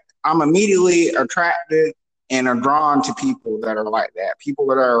 that I'm immediately attracted and are drawn to people that are like that, people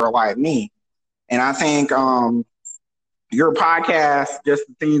that are like me. And I think your podcast, just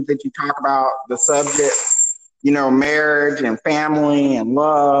the things that you talk about, the subject, marriage and family and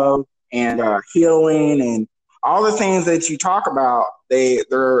love and healing and all the things that you talk about,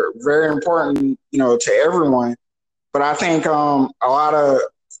 they're very important, to everyone. But I think a lot of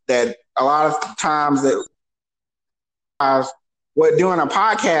times that what doing a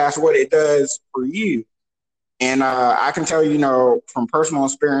podcast, what it does for you. And I can tell you, from personal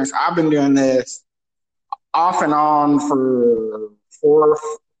experience, I've been doing this off and on for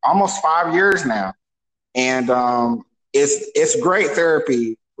almost 5 years now. And it's great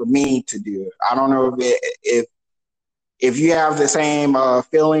therapy for me to do it. I don't know if you have the same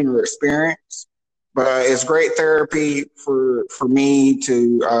feeling or experience, but it's great therapy for me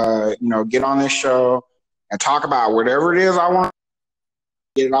to get on this show and talk about whatever it is I want to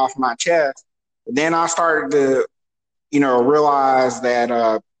get it off my chest. But then I started to realize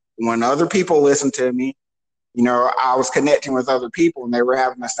that when other people listen to me, I was connecting with other people and they were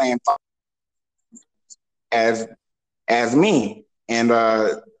having the same thoughts as me. And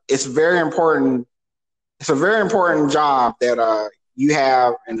it's very important. It's a very important job that you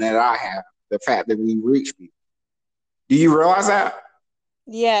have and that I have, the fact that we reach people. Do you realize that?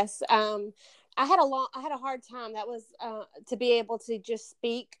 Yes. I had a hard time. That was to be able to just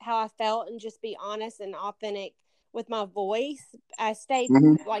speak how I felt and just be honest and authentic with my voice. I stayed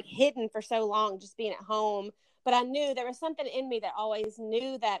like hidden for so long, just being at home. But I knew there was something in me that always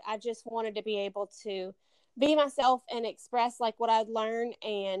knew that I just wanted to be able to be myself and express like what I'd learned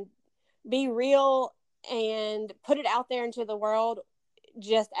and be real and put it out there into the world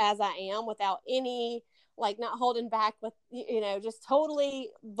just as I am without any, like, not holding back, with, just totally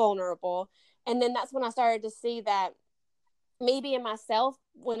vulnerable. And then that's when I started to see that me being myself,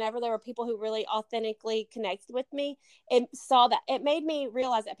 whenever there were people who really authentically connected with me, it made me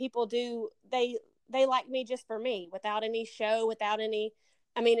realize that people they like me just for me, without any show, without any,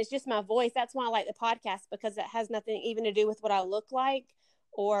 I mean, it's just my voice. That's why I like the podcast, because it has nothing even to do with what I look like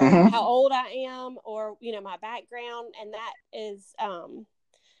or how old I am or, my background. And that is,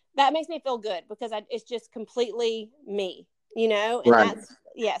 that makes me feel good because it's just completely me, and Right.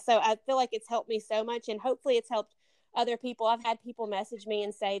 so I feel like it's helped me so much, and hopefully it's helped other people. I've had people message me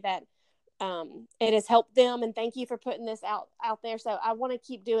and say that it has helped them, and thank you for putting this out there. So I want to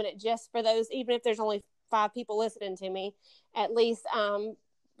keep doing it just for those, even if there's only 5 people listening to me, at least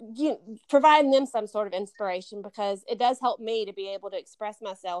providing them some sort of inspiration, because it does help me to be able to express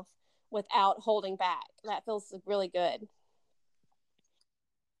myself without holding back. That feels really good.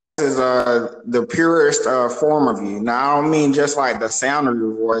 Is the purest form of you. Now, I don't mean just like the sound of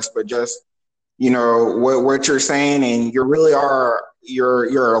your voice, but just what you're saying, and you really are.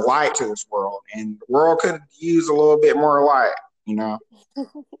 You're a light to this world, and the world could use a little bit more light.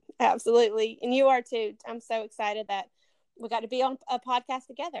 Absolutely, and you are too. I'm so excited that we got to be on a podcast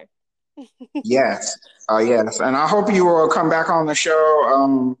together. Yes, yes, and I hope you will come back on the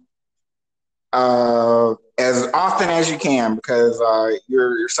show as often as you can, because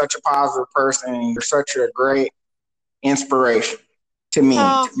you're such a positive person, and you're such a great inspiration to me.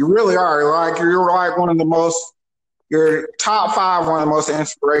 You really are. You're like one of the most. You're top 5, one of the most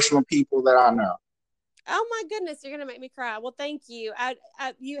inspirational people that I know. Oh my goodness, you're gonna make me cry. Well, thank you.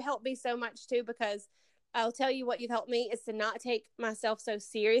 You helped me so much too, because I'll tell you what you've helped me is to not take myself so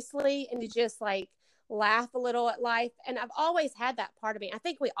seriously and to just like laugh a little at life. And I've always had that part of me. I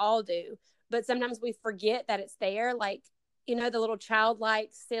think we all do, but sometimes we forget that it's there. Like, the little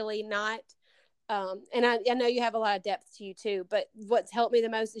childlike, silly, not. And I know you have a lot of depth to you too, but what's helped me the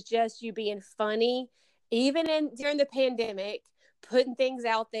most is just you being funny, even during the pandemic, putting things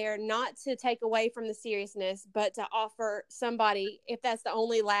out there, not to take away from the seriousness, but to offer somebody, if that's the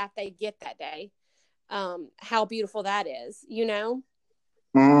only laugh they get that day, how beautiful that is,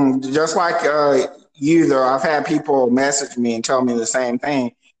 Just like you, though, I've had people message me and tell me the same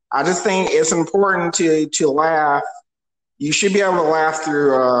thing. I just think it's important to laugh. You should be able to laugh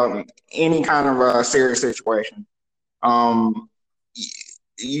through any kind of serious situation.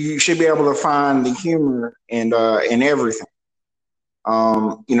 You should be able to find the humor in everything.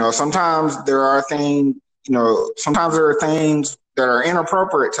 Sometimes there are things. Sometimes there are things that are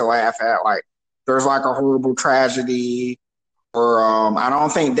inappropriate to laugh at. Like there's like a horrible tragedy, or I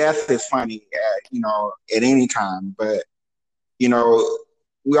don't think death is funny at any time. But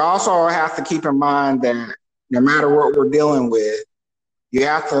we also have to keep in mind that no matter what we're dealing with, you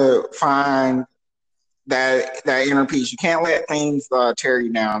have to find that inner peace. You can't let things tear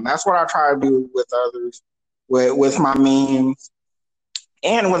you down. That's what I try to do with others, with my memes,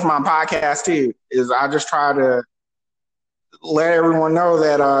 and with my podcast too. Is I just try to let everyone know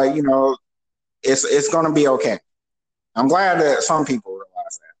that it's going to be okay. I'm glad that some people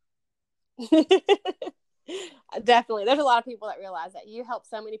realize that. Definitely. There's a lot of people that realize that you help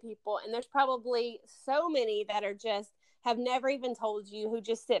so many people, and there's probably so many that are just have never even told you, who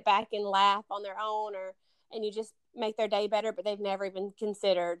just sit back and laugh on their own, and you just make their day better, but they've never even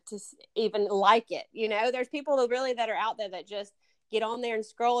considered to even like it. There's people who really that are out there that just get on there and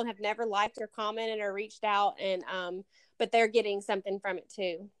scroll and have never liked or commented or reached out, and but they're getting something from it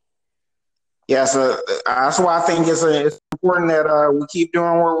too. Yeah, so that's why I think it's important that we keep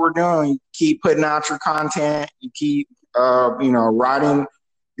doing what we're doing. You keep putting out your content. You keep, writing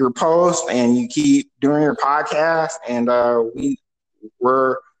your posts, and you keep doing your podcast. And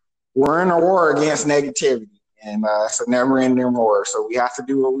we're in a war against negativity, and it's a never-ending war. So we have to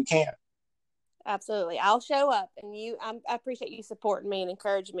do what we can. Absolutely. I'll show up, and I appreciate you supporting me and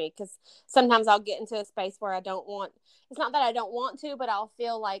encouraging me, because sometimes I'll get into a space where it's not that I don't want to, but I'll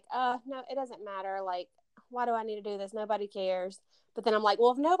feel like, no, it doesn't matter. Like, why do I need to do this? Nobody cares. But then I'm like,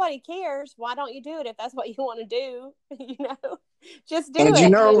 well, if nobody cares, why don't you do it? If that's what you want to do, just do it.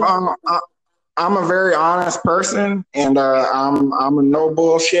 And I'm a very honest person, and I'm a no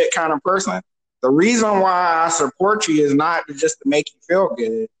bullshit kind of person. The reason why I support you is not just to make you feel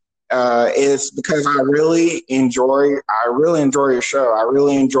good. It's because I really enjoy your show. I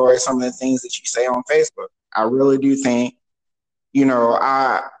really enjoy some of the things that you say on Facebook. I really do think, you know,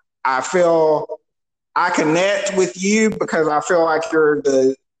 I feel I connect with you because I feel like you're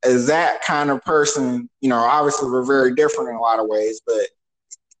the exact kind of person. You know, obviously we're very different in a lot of ways, but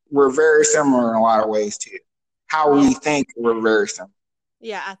we're very similar in a lot of ways too. How we think, we're very similar.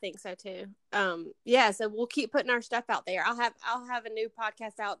 Yeah, I think so too. Yeah, so we'll keep putting our stuff out there. I'll have a new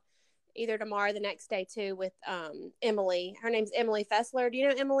podcast out either tomorrow or the next day too with Emily. Her name's Emily Fessler. Do you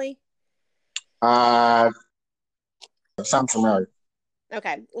know Emily? Sounds familiar.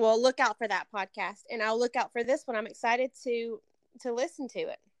 Okay. Well, look out for that podcast, and I'll look out for this one. I'm excited to listen to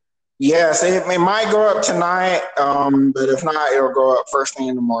it. Yes, it might go up tonight, but if not, it'll go up first thing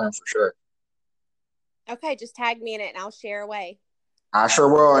in the morning for sure. Okay, just tag me in it, and I'll share away. I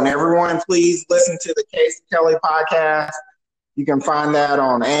sure will. And everyone, please listen to the Casey Kelly podcast. You can find that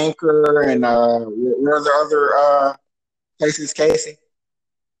on Anchor and where are the other places, Casey?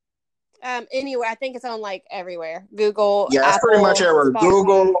 Anywhere. I think it's on like everywhere. Google. Yeah, it's Apple, pretty much everywhere. Spotify.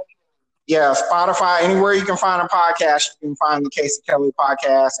 Google. Yeah, Spotify. Anywhere you can find a podcast, you can find the Casey Kelly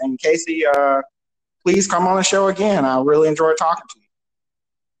podcast. And Casey, please come on the show again. I really enjoyed talking to you.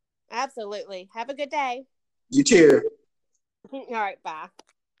 Absolutely. Have a good day. You too. All right. Bye.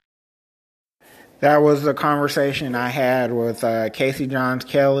 That was the conversation I had with Casey Johns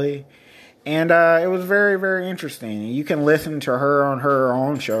Kelly. And it was very, very interesting. You can listen to her on her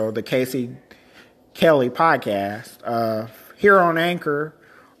own show, the Casey Kelly podcast, here on Anchor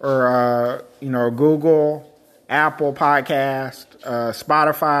or, Google, Apple Podcast,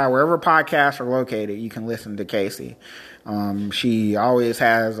 Spotify, wherever podcasts are located, you can listen to Casey. She always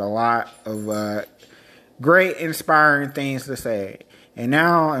has a lot of great, inspiring things to say. And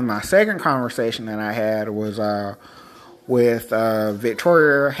now, in my second conversation that I had was with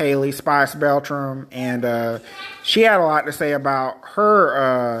Victoria Haley Spice Beltram, and she had a lot to say about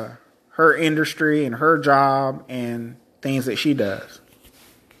her industry and her job and things that she does.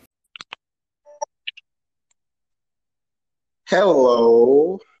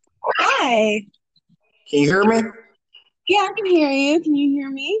 Hello. Hi. Can you hear me? Yeah, I can hear you. Can you hear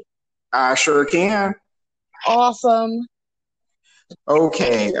me? I sure can. Awesome.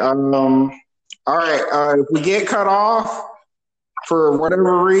 Okay. All right. If we get cut off for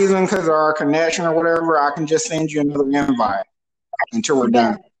whatever reason, because of our connection or whatever, I can just send you another invite until we're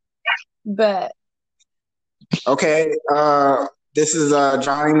done. Bet. Okay. This is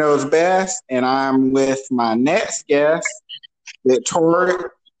Johnny Knows Best, and I'm with my next guest, Victoria.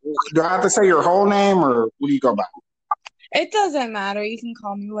 Do I have to say your whole name, or what do you go by? It doesn't matter. You can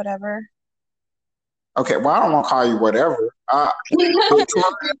call me whatever. Okay. Well, I don't want to call you whatever. Victoria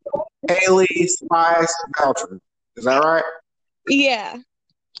Haley Spice Beltram. Is that right? Yeah.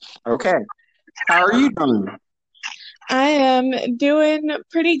 Okay. How are you doing? I am doing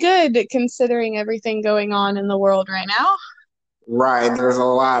pretty good considering everything going on in the world right now. Right. There's a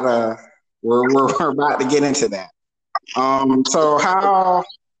lot of we're about to get into that. So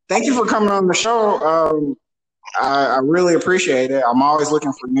thank you for coming on the show. I really appreciate it. I'm always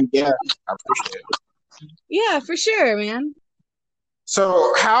looking for new guests. I appreciate it. Yeah, for sure, man.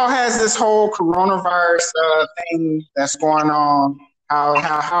 So how has this whole coronavirus thing that's going on, how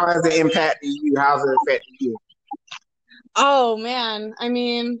has it impacted you? How's it affected you? Oh man, I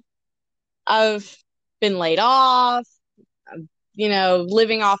mean, I've been laid off,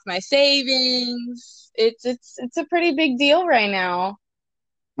 living off my savings. It's a pretty big deal right now.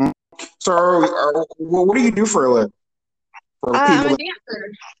 So what do you do for a living? I'm a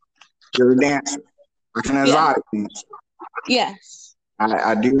dancer. You're a dancer. Like an exotic dancer. Yes.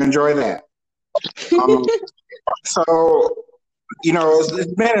 I do enjoy that. So,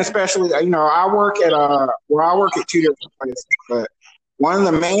 it's been especially, I work at two different places, but one of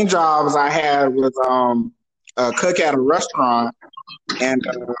the main jobs I had was a cook at a restaurant. And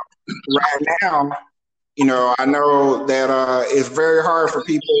right now, I know that it's very hard for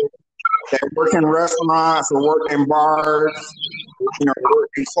people that work in restaurants or work in bars, work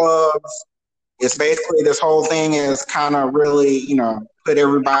in clubs. It's basically this whole thing is kind of really, put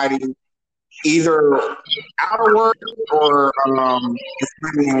everybody either out of work or it's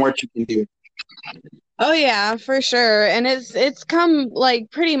limiting what you can do. Oh yeah, for sure. And it's come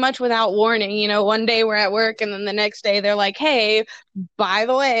like pretty much without warning. One day we're at work and then the next day they're like, hey, by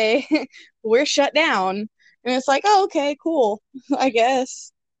the way, we're shut down. And it's like, oh, okay, cool, I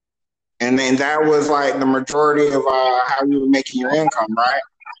guess. And then that was like the majority of how you were making your income, right?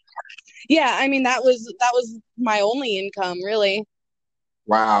 Yeah, I mean that was my only income, really.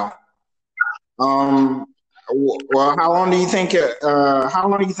 Wow. Well, how long do you think this is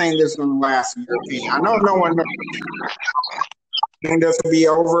going to last, in your opinion? I know no one think this will be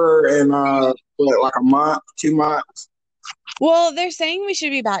over in like a month, 2 months. Well, they're saying we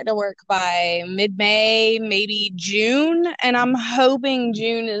should be back to work by mid-May, maybe June, and I'm hoping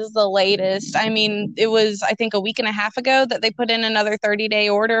June is the latest. I mean, it was, I think, a week and a half ago that they put in another 30-day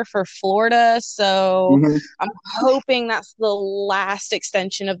order for Florida, so Mm-hmm. I'm hoping that's the last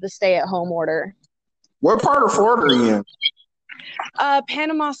extension of the stay-at-home order. What part of Florida are you in?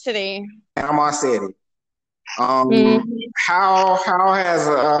 Panama City. Panama City. Mhm. How has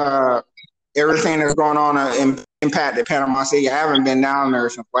everything that's going on impacted Panama City? I haven't been down there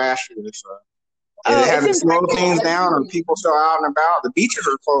since last year, so has it slowed things down? Are people still out and about? The beaches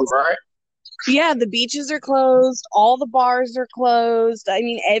are closed, right? Yeah, the beaches are closed. All the bars are closed. I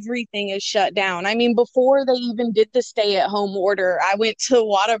mean, everything is shut down. I mean, before they even did the stay-at-home order, I went to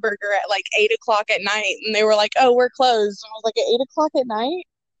Whataburger at like 8 o'clock at night, and they were like, "Oh, we're closed." And I was like, "At 8 o'clock at night?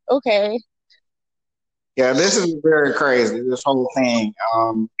 Okay." Yeah, this is very crazy. This whole thing.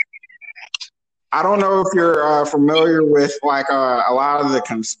 I don't know if you're familiar with like a lot of the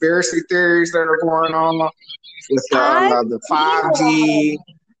conspiracy theories that are going on with the 5G.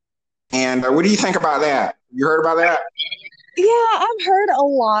 And what do you think about that? You heard about that? Yeah, I've heard a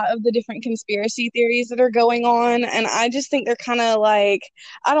lot of the different conspiracy theories that are going on, and I just think they're kind of like,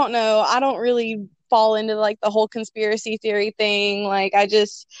 I don't know, I don't really fall into like the whole conspiracy theory thing. Like, I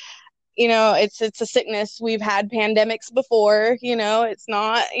just, it's a sickness. We've had pandemics before, it's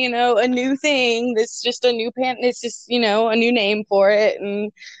not, a new thing. It's just a new it's just, a new name for it, and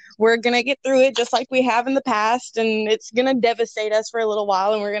we're going to get through it just like we have in the past, and it's going to devastate us for a little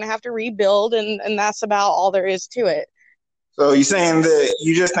while, and we're going to have to rebuild, and that's about all there is to it. So you're saying that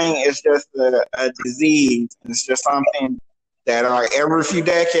you just think it's just a disease. It's just something that every few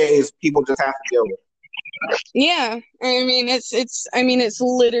decades people just have to deal with. Yeah, I mean it's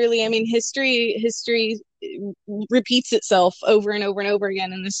literally, I mean, history repeats itself over and over and over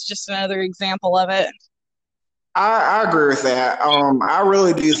again, and this is just another example of it. I agree with that. I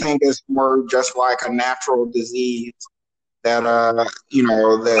really do think it's more just like a natural disease that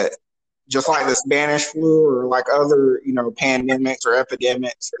that just like the Spanish flu or like other pandemics or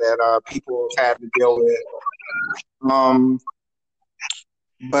epidemics that people have had to deal with.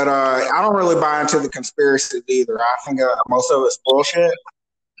 But I don't really buy into the conspiracies either. I think most of it's bullshit.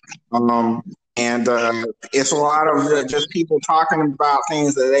 And it's a lot of just people talking about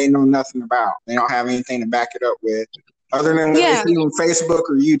things that they know nothing about. They don't have anything to back it up with, other than what they see on Facebook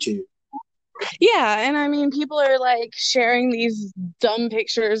or YouTube. Yeah, and I mean, people are like sharing these dumb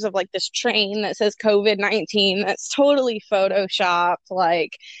pictures of like this train that says COVID-19 that's totally photoshopped,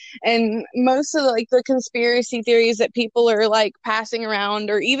 like, and most of the conspiracy theories that people are like passing around,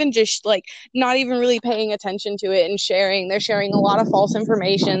 or even just like not even really paying attention to it and they're sharing a lot of false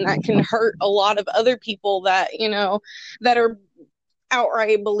information that can hurt a lot of other people that, that are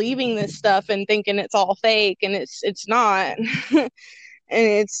outright believing this stuff and thinking it's all fake, and it's not. And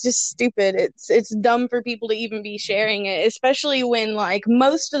it's just stupid. It's dumb for people to even be sharing it, especially when like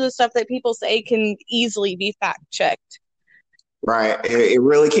most of the stuff that people say can easily be fact checked. Right. It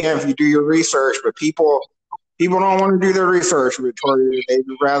really can if you do your research, but people don't want to do their research, Victoria. They'd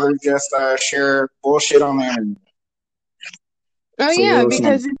rather just share bullshit on the internet. Oh yeah,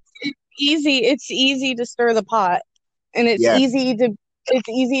 because it's easy. It's easy to stir the pot, and it's easy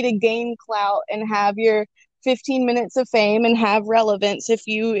to gain clout and have your 15 minutes of fame and have relevance if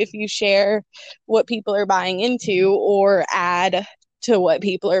you share what people are buying into or add to what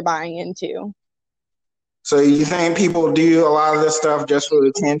people are buying into. So you think people do a lot of this stuff just for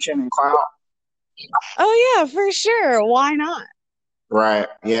attention and clout? Oh yeah, for sure. Why not? Right.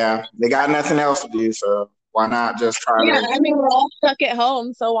 Yeah. They got nothing else to do, so why not just try to... I mean, we're all stuck at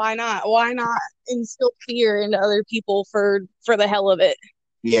home, so why not? Why not instill fear into other people for the hell of it?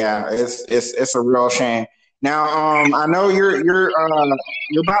 Yeah, it's a real shame. Now, I know you're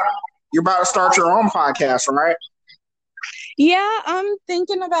about to start your own podcast, right? Yeah, I'm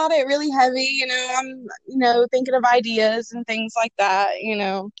thinking about it really heavy. I'm thinking of ideas and things like that.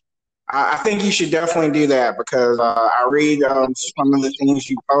 I think you should definitely do that because I read some of the things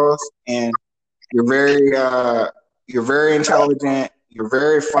you post, and you're very intelligent. You're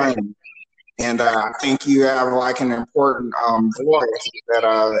very funny. And I think you have like an important voice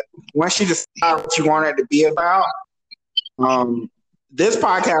that once you decide what you want it to be about, this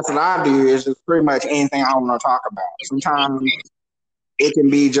podcast that I do is just pretty much anything I want to talk about. Sometimes it can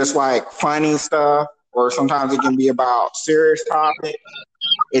be just like funny stuff, or sometimes it can be about serious topics.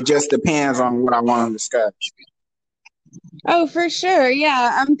 It just depends on what I want to discuss. Oh, for sure.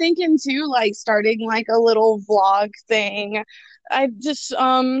 Yeah. I'm thinking too, like starting like a little vlog thing. I just,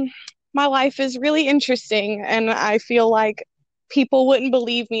 my life is really interesting, and I feel like people wouldn't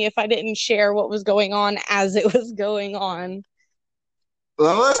believe me if I didn't share what was going on as it was going on.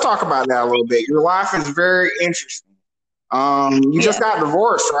 Well, let's talk about that a little bit. Your life is very interesting. You just Yeah. got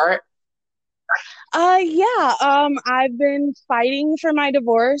divorced, right? Yeah. I've been fighting for my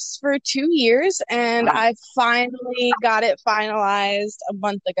divorce for 2 years, and Wow. I finally got it finalized a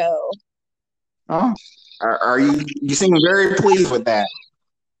month ago. Oh, are you seem very pleased with that?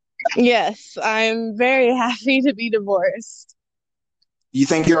 Yes, I'm very happy to be divorced. You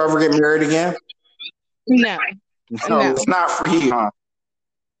think you'll ever get married again? No, No, no, it's not for you, huh?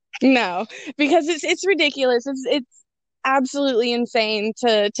 no, because it's ridiculous. It's absolutely insane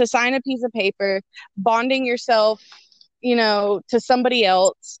to sign a piece of paper, bonding yourself, to somebody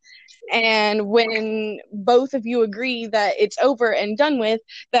else. And when both of you agree that it's over and done with,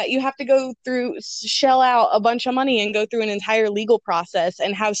 that you have to go through, shell out a bunch of money and go through an entire legal process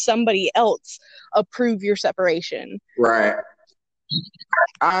and have somebody else approve your separation. Right.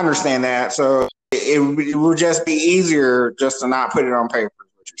 I understand that. So it would just be easier just to not put it on paper, is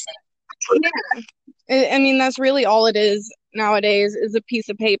what you're saying. Yeah. I mean, that's really all it is nowadays, is a piece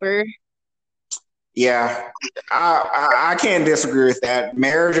of paper. Yeah, I can't disagree with that.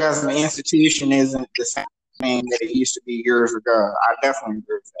 Marriage as an institution isn't the same thing that it used to be years ago. I definitely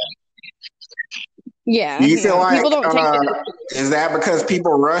agree with that. Yeah. Do you feel like people don't take it. is that because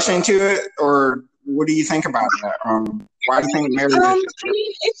people rush into it, or what do you think about that? Why do you think marriage? I mean,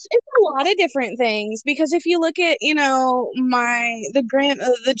 it's a lot of different things, because if you look at, the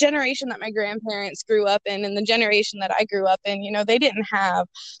generation that my grandparents grew up in and the generation that I grew up in, they didn't have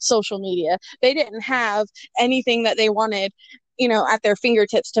social media. They didn't have anything that they wanted, at their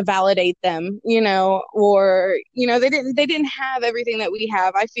fingertips to validate them, or, they didn't have everything that we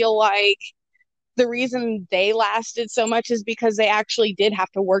have. I feel like the reason they lasted so much is because they actually did have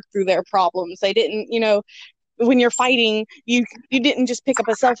to work through their problems. They didn't, when you're fighting, you didn't just pick up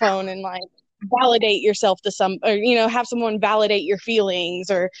a cell phone and like validate yourself to have someone validate your feelings,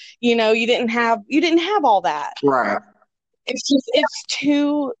 or you didn't have all that. Right. It's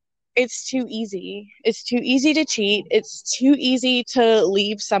too easy. It's too easy to cheat. It's too easy to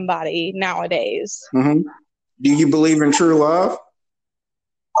leave somebody nowadays. Mm-hmm. Do you believe in true love?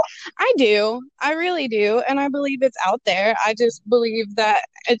 I do. I really do. And I believe it's out there. I just believe that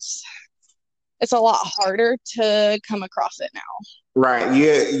it's a lot harder to come across it now. Right.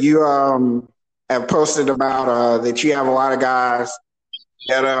 You have posted about that you have a lot of guys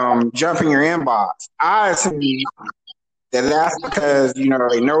that jump in your inbox. I assume that's because they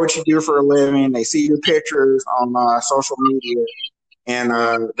know what you do for a living. They see your pictures on social media,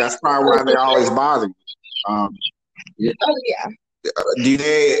 and that's probably why they always bother you. Oh yeah. Do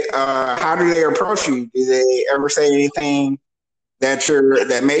they? How do they approach you? Do they ever say anything that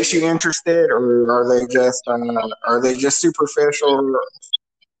makes you interested, or are they just superficial,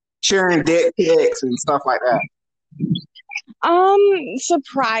 sharing dick pics and stuff like that?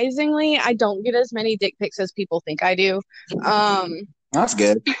 Surprisingly, I don't get as many dick pics as people think I do. That's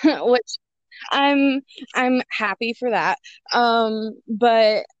good. Which I'm happy for that.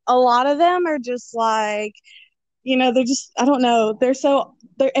 But a lot of them are just like, they're just, I don't know. They're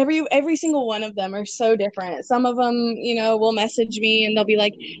every single one of them are so different. Some of them, will message me and they'll be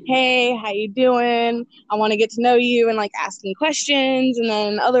like, hey, how you doing? I want to get to know you, and like asking questions. And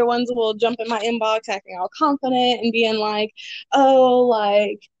then other ones will jump in my inbox acting all confident and being like, oh,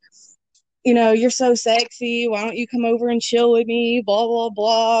 like, you're so sexy. Why don't you come over and chill with me? Blah, blah,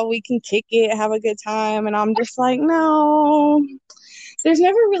 blah. We can kick it, have a good time. And I'm just like, no, there's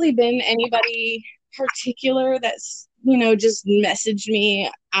never really been anybody particular that's just messaged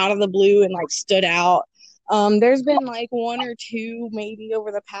me out of the blue and like stood out. There's been like one or two maybe over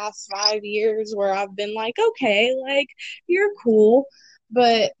the past 5 years where I've been like, okay, like you're cool,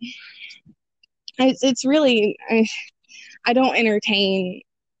 but it's really, I don't entertain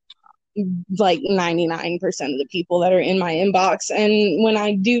like 99% of the people that are in my inbox, and when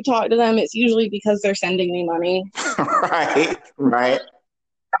I do talk to them, it's usually because they're sending me money. Right.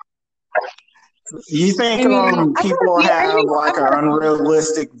 You think people have like an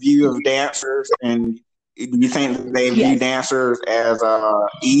unrealistic view of dancers, and do you think they view dancers as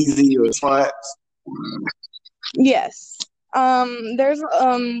easy or sluts? Yes. There's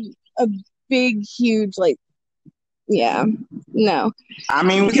a big, huge no. I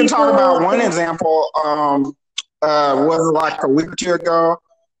mean, we can talk about one example. Was it like a week or two ago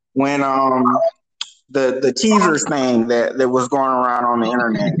when the teasers thing that was going around on the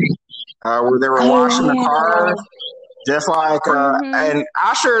internet, where they were Oh washing the yeah. cars, just like, Mhm. and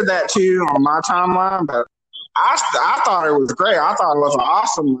I shared that too on my timeline, but I thought it was great. I thought it was an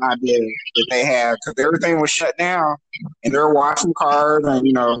awesome idea that they had because everything was shut down, and they're washing cars and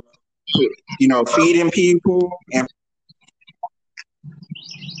feeding people and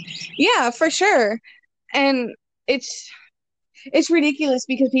Yeah, for sure. And it's ridiculous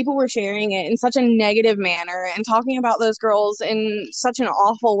because people were sharing it in such a negative manner and talking about those girls in such an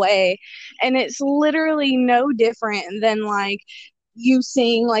awful way. And it's literally no different than like you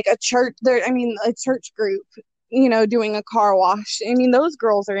seeing like a church there, I mean, a church group, doing a car wash. I mean, those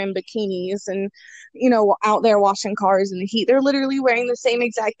girls are in bikinis and, out there washing cars in the heat. They're literally wearing the same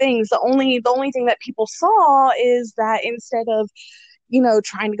exact things. The only thing that people saw is that instead of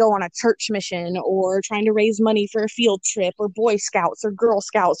trying to go on a church mission or trying to raise money for a field trip or Boy Scouts or Girl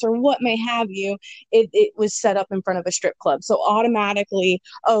Scouts or what may have you, it was set up in front of a strip club. So automatically,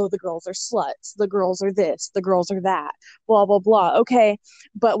 oh, the girls are sluts, the girls are this, the girls are that, blah, blah, blah. Okay.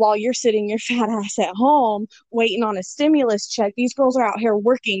 But while you're sitting your fat ass at home waiting on a stimulus check, these girls are out here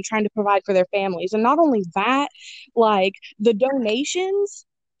working, trying to provide for their families. And not only that, like the donations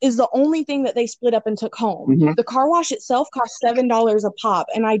is the only thing that they split up and took home. mm-hmm. The car wash itself cost $7 a pop.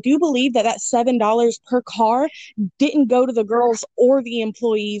 And I do believe that $7 per car didn't go to the girls or the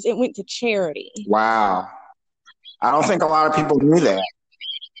employees. It went to charity. Wow. I don't think a lot of people knew that.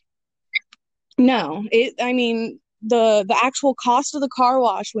 No, the actual cost of the car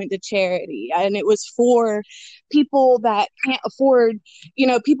wash went to charity, and it was for people that can't afford,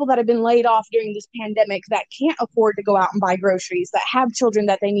 people that have been laid off during this pandemic that can't afford to go out and buy groceries, that have children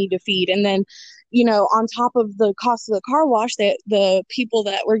that they need to feed. And then, on top of the cost of the car wash, that the people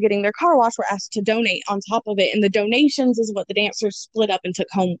that were getting their car wash were asked to donate on top of it. And the donations is what the dancers split up and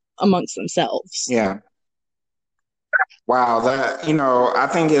took home amongst themselves. Yeah. Wow, that I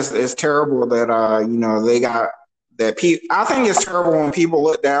think it's terrible that they got that. I think it's terrible when people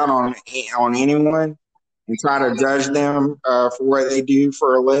look down on anyone and try to judge them for what they do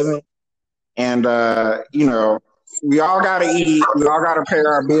for a living. And we all got to eat, we all got to pay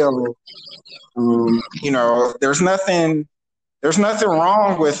our bills. There's nothing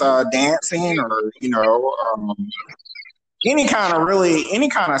wrong with dancing or any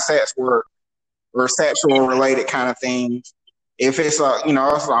kind of sex work or sexual related kind of things, if it's it's an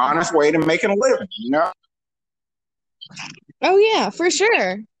honest way to make a living, Oh yeah, for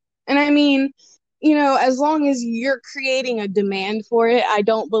sure. And I mean, as long as you're creating a demand for it, I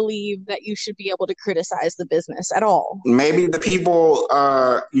don't believe that you should be able to criticize the business at all. Maybe the people,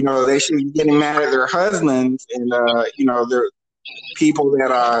 they should be getting mad at their husbands and their people that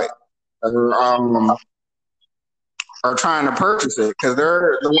are trying to purchase it because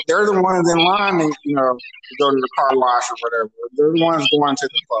they're the ones in line to go to the car wash or whatever. They're the ones going to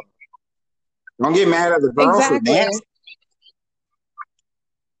the club. Don't get mad at the girls for dancing.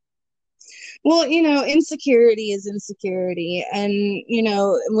 Well, insecurity is insecurity, and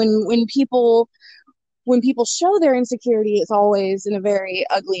when people show their insecurity, it's always in a very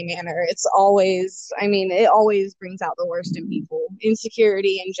ugly manner. It's always, it always brings out the worst in people: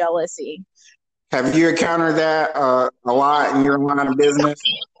 insecurity and jealousy. Have you encountered that a lot in your line of business?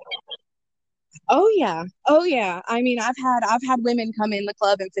 Oh yeah. I've had women come in the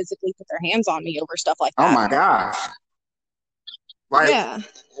club and physically put their hands on me over stuff like that. Oh my gosh! Yeah.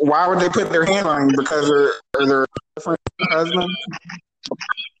 Why would they put their hands on you? Because they're different husbands?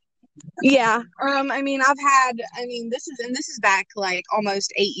 Yeah. This is back like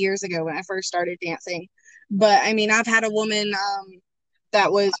almost 8 years ago when I first started dancing. But I've had a woman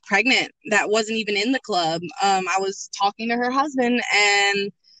that was pregnant that wasn't even in the club. I was talking to her husband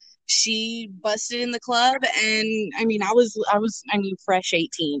and she busted in the club, and I was fresh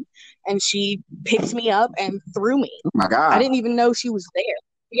 18, and she picked me up and threw me. Oh my God. I didn't even know she was there.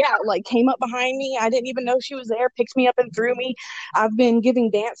 Yeah, like came up behind me. I didn't even know she was there, picked me up and threw me. I've been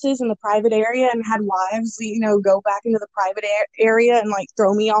giving dances in the private area and had wives, go back into the private area and like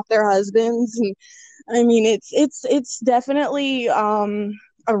throw me off their husbands. And it's definitely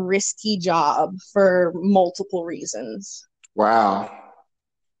a risky job for multiple reasons. Wow.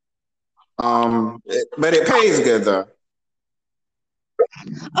 But it pays good though.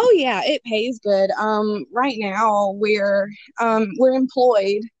 Oh yeah, it pays good. Right now we're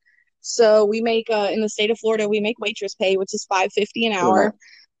employed, so we make in the state of Florida we make waitress pay, which is $5.50 an hour,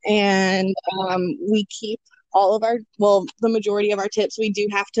 and we keep all of the majority of our tips. We do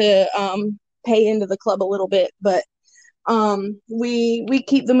have to pay into the club a little bit, but We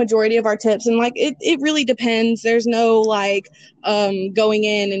keep the majority of our tips, and like it really depends. There's no like going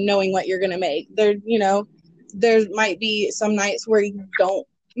in and knowing what you're gonna make. There might be some nights where you don't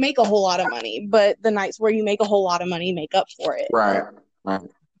make a whole lot of money, but the nights where you make a whole lot of money make up for it. Right.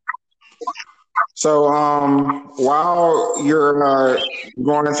 So while you're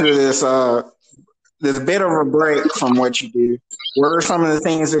going through this bit of a break from what you do, what are some of the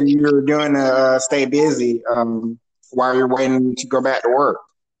things that you're doing to stay busy while you're waiting to go back to work?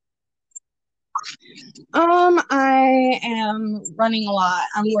 I am running a lot.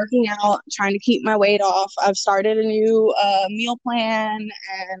 I'm working out, trying to keep my weight off. I've started a new meal plan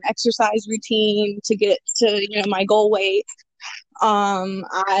and exercise routine to get to, my goal weight.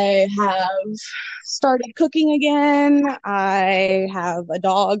 I have started cooking again. I have a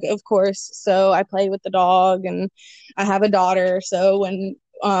dog, of course, so I play with the dog, and I have a daughter. So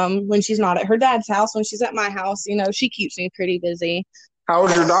when she's not at her dad's house, when she's at my house, she keeps me pretty busy. How old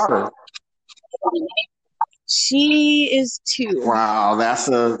is your daughter? She is 2. Wow, that's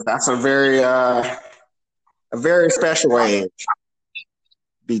a very special age.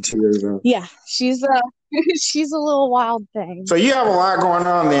 Be 2 years old. Yeah, she's a little wild thing. So you have a lot going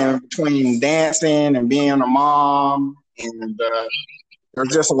on then between dancing and being a mom, and there's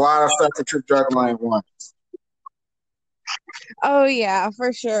just a lot of stuff that you're juggling at once. Oh yeah,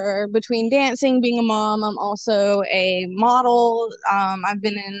 for sure. Between dancing, being a mom, I'm also a model. I've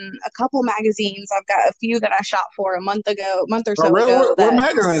been in a couple magazines. I've got a few that I shot for a month or so ago. What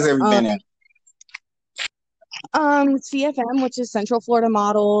magazines have you been in? CFM, which is Central Florida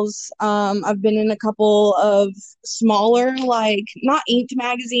Models. I've been in a couple of smaller, like not inked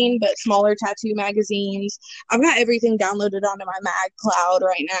magazine, but smaller tattoo magazines. I've got everything downloaded onto my Mag Cloud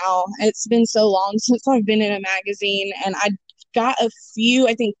right now. It's been so long since I've been in a magazine, and I got a few,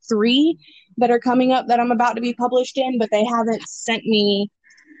 I think 3 that are coming up that I'm about to be published in, but they haven't sent me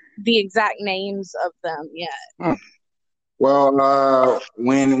the exact names of them yet. Well,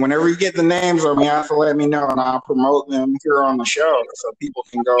 whenever you get the names of them, you have to let me know, and I'll promote them here on the show so people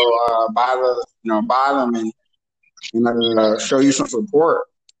can go buy them and show you some support.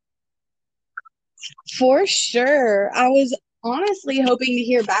 For sure. I was honestly hoping to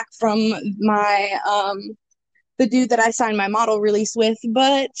hear back from my the dude that I signed my model release with,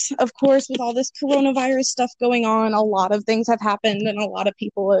 but of course, with all this coronavirus stuff going on, a lot of things have happened, and a lot of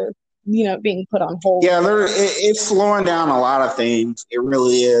people are being put on hold. Yeah, it's slowing down a lot of things. It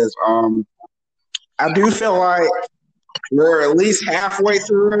really is. I do feel like we're at least halfway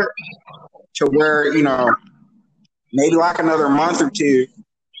through it to where, maybe like another month or 2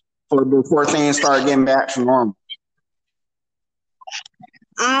 before things start getting back to normal.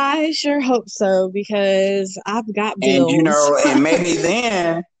 I sure hope so, because I've got bills. And, and maybe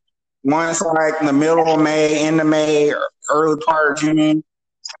then, once like in the middle of May, end of May, or early part of June,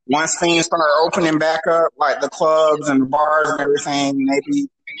 once things start opening back up, like the clubs and the bars and everything, maybe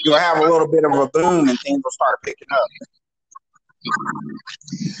you'll have a little bit of a boom and things will start picking up.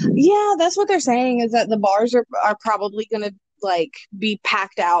 Yeah, that's what they're saying, is that the bars are probably going to be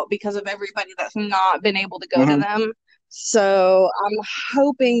packed out because of everybody that's not been able to go to them. So I'm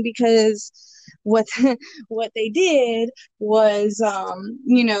hoping, because what they did was,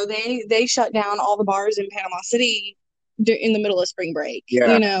 they shut down all the bars in Panama City in the middle of spring break.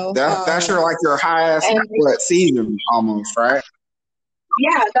 Yeah, that's your highest season almost, right?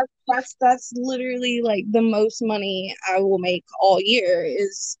 Yeah, that's literally the most money I will make all year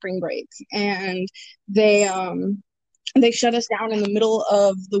is spring break, and they shut us down in the middle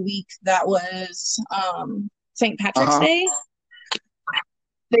of the week that was St. Patrick's Day.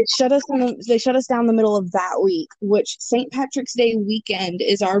 They shut us down the middle of that week, which St. Patrick's Day weekend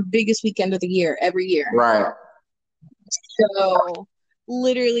is our biggest weekend of the year every year. Right. So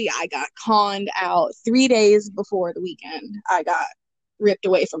literally I got conned out 3 days before the weekend. I got ripped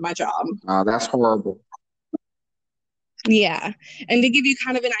away from my job. Oh, that's horrible. Yeah. And to give you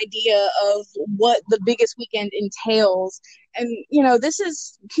kind of an idea of what the biggest weekend entails, and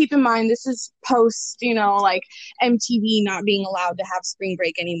keep in mind, this is post, MTV not being allowed to have spring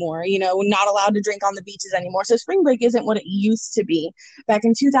break anymore, not allowed to drink on the beaches anymore. So spring break isn't what it used to be. Back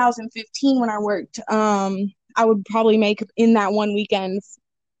in 2015 when I worked, I would probably make in that one weekend.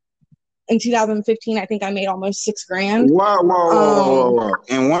 In 2015, I think I made almost $6,000. Whoa.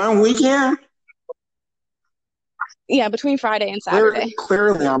 In one weekend? Yeah, between Friday and Saturday.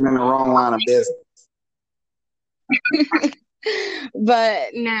 Clearly, I'm in the wrong line of business. But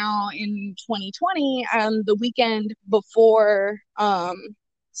now in 2020, the weekend before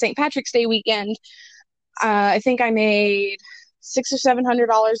St. Patrick's Day weekend, I think I made $600 or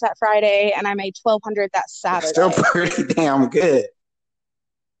 $700 that Friday, and I made $1,200 that Saturday. Still pretty damn good.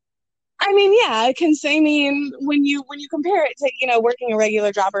 I mean, yeah, when you compare it to, working a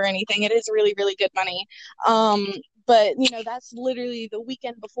regular job or anything, it is really, really good money. But that's literally the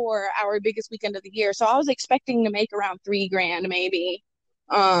weekend before our biggest weekend of the year. So I was expecting to make around $3,000 maybe.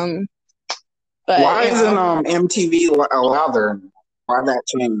 But why isn't MTV allowed there? Why that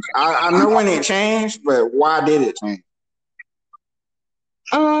changed? I know when it changed, but why did it change?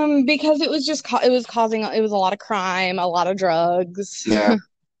 Because it was a lot of crime, a lot of drugs. Yeah.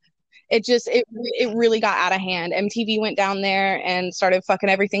 It really got out of hand. MTV went down there and started fucking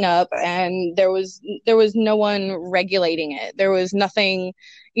everything up, and there was no one regulating it. There was nothing,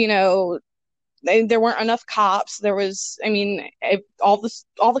 there weren't enough cops. There was, all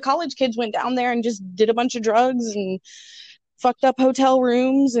the college kids went down there and just did a bunch of drugs and fucked up hotel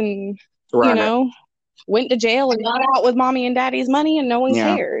rooms and, right. Went to jail and got out with mommy and daddy's money, and no one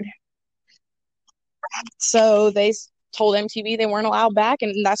cared. So they told MTV they weren't allowed back,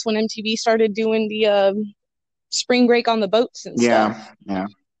 and that's when MTV started doing the spring break on the boats and stuff. Yeah.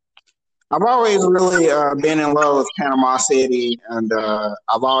 I've always really been in love with Panama City, and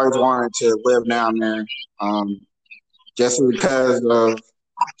I've always wanted to live down there, just because of,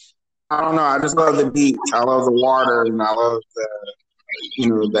 I don't know, I just love the beach, I love the water, and I love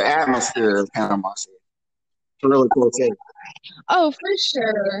the atmosphere of Panama City. It's a really cool city. Oh, for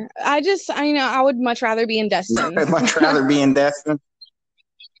sure. I would much rather be in Destin. I'd much rather be in Destin.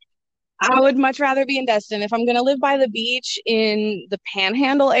 I would much rather be in Destin. If I'm going to live by the beach in the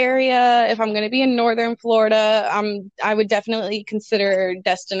Panhandle area, if I'm going to be in northern Florida, I would definitely consider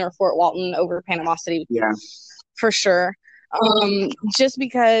Destin or Fort Walton over Panama City. Yeah. For sure. Just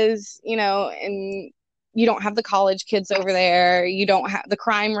because, and you don't have the college kids over there. You don't have, the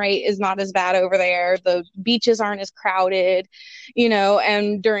crime rate is not as bad over there. The beaches aren't as crowded,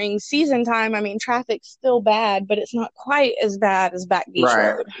 and during season time, traffic's still bad, but it's not quite as bad as Back Beach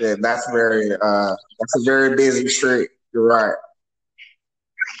Road. Yeah, that's a very busy street. You're right.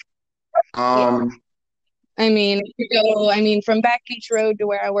 If you go, from Back Beach Road to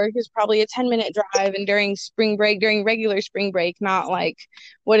where I work is probably a 10-minute drive, and during regular spring break, not like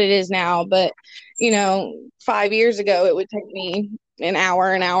what it is now, but 5 years ago, it would take me an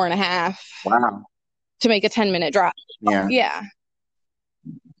hour and a half. Wow. To make a 10-minute drive. Yeah.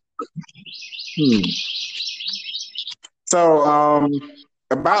 So,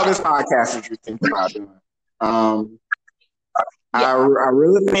 about this podcast that you're thinking about doing, I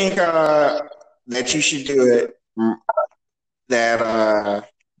really think that you should do it. That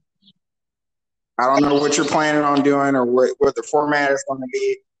I don't know what you're planning on doing or what the format is going to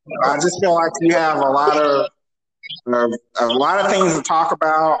be. I just feel like you have a lot of things to talk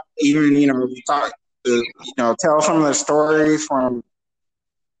about. Even tell some of the stories from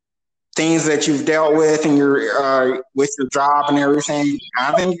things that you've dealt with in your with your job and everything.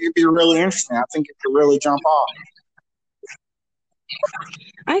 I think it'd be really interesting. I think it could really jump off.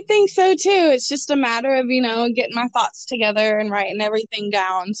 I think so too. It's just a matter of, getting my thoughts together and writing everything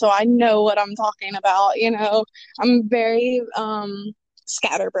down so I know what I'm talking about. I'm very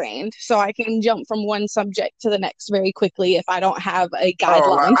scatterbrained, so I can jump from one subject to the next very quickly if I don't have a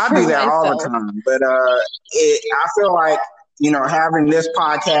guideline. I do that all the time, but I feel like having this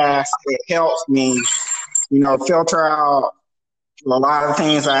podcast, it helps me filter out a lot of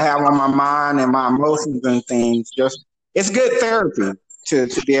things I have on my mind and my emotions and things. Just it's good therapy to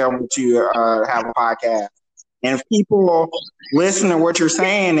be able to have a podcast. And if people listen to what you're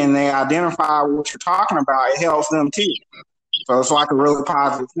saying and they identify what you're talking about, it helps them too. So it's like a really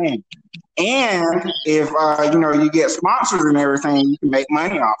positive thing. And if you get sponsors and everything, you can make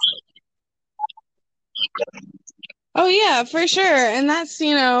money off it. Oh yeah, for sure. And that's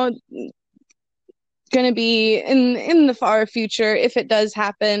going to be in the far future if it does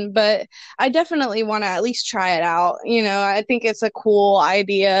happen, but I definitely want to at least try it out. I think it's a cool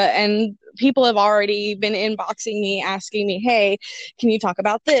idea, and people have already been inboxing me asking me, hey, can you talk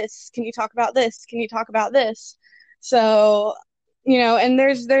about this? Can you talk about this? Can you talk about this? So, and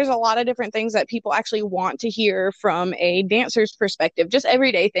there's a lot of different things that people actually want to hear from a dancer's perspective, just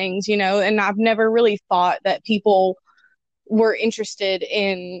everyday things, and I've never really thought that people were interested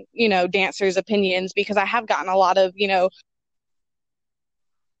in, dancers' opinions, because I have gotten a lot of,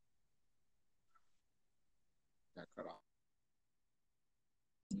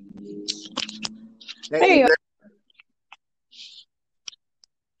 Hey,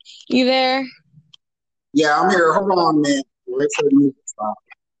 you there? Yeah, I'm here. Hold on, man. Wait for the music to stop.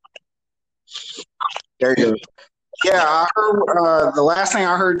 There you go. Yeah, I heard the last thing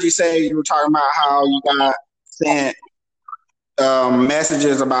I heard you say, you were talking about how you got sent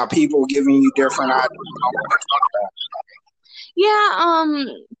messages about people giving you different ideas on what to talk about. Yeah,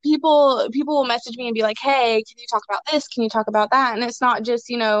 people will message me and be like, "Hey, can you talk about this? Can you talk about that?" And it's not just,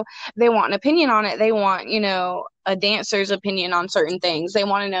 they want an opinion on it. They want, a dancer's opinion on certain things. They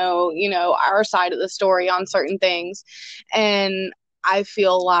want to know, our side of the story on certain things. And I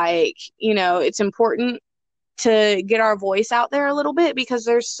feel like, it's important to get our voice out there a little bit because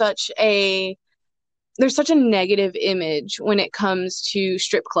there's such a negative image when it comes to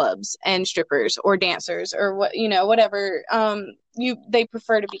strip clubs and strippers or dancers or whatever they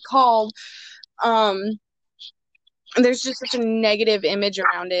prefer to be called. There's just such a negative image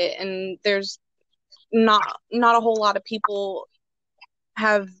around it, and there's not a whole lot of people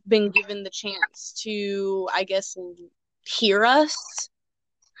have been given the chance to, I guess, hear us.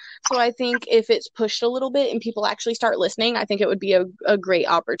 So I think if it's pushed a little bit and people actually start listening, I think it would be a great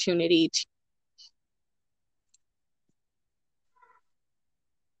opportunity to.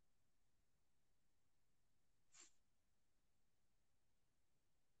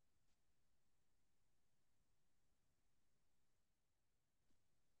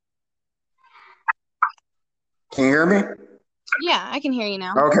 Can you hear me? Yeah, I can hear you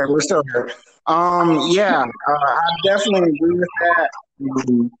now. Okay, we're still here. I definitely agree with that.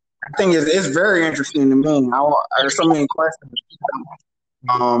 I think it's very interesting to me. There's so many questions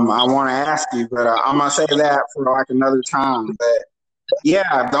I want to ask you, but I'm gonna say that for like another time. But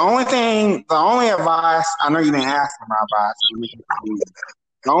yeah, the only advice, I know you didn't ask for my advice.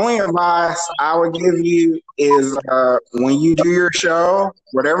 The only advice I would give you is when you do your show,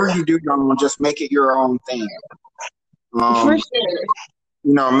 whatever you do, just make it your own thing. For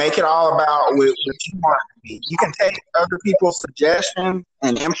sure. Make it all about what you want it to be. You can take other people's suggestions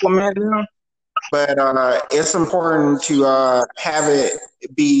and implement them, but it's important to have it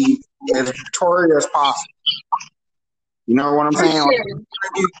be as victorious as possible. You know what I'm saying? Sure.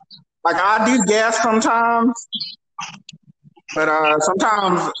 Like I do guess sometimes, but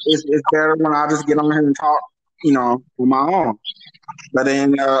sometimes it's better when I just get on here and talk, on my own. But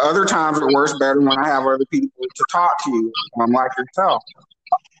then other times it works better when I have other people to talk to, like yourself.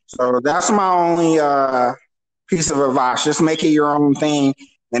 So that's my only piece of advice. Just make it your own thing,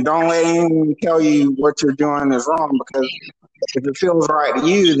 and don't let anyone tell you what you're doing is wrong. Because if it feels right to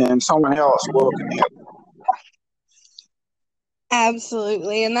you, then someone else will connect.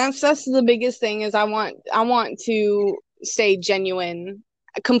 Absolutely, and that's the biggest thing is I want to stay genuine,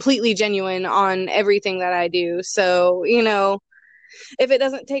 completely genuine on everything that I do. So if it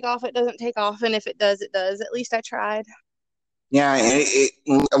doesn't take off, it doesn't take off, and if it does, it does. At least I tried. Yeah, as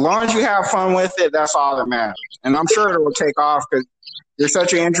long as you have fun with it, that's all that matters. And I'm sure it will take off because you're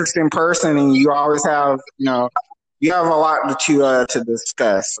such an interesting person, and you always have, you have a lot to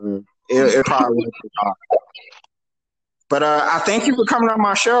discuss. So it probably will take off. But I thank you for coming on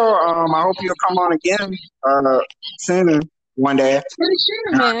my show. I hope you'll come on again soon one day. For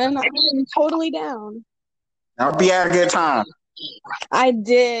sure, man. I'm totally down. I'll be at a good time. I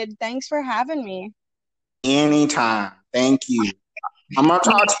did. Thanks for having me. Anytime. Thank you. I'm going to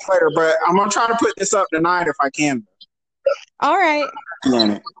talk to you later, but I'm going to try to put this up tonight if I can. All right.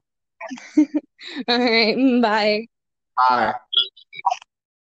 Yeah. All right. Bye. Bye.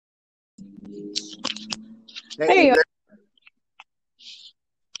 There you are.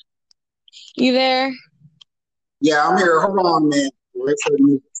 You there? Yeah, I'm here. Hold on, man. Wait for the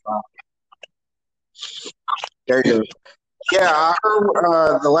music to stop. There you go. Yeah, I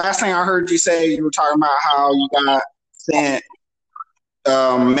heard the last thing I heard you say, you were talking about how you got sent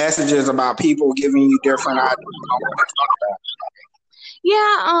messages about people giving you different ideas on what to talk about.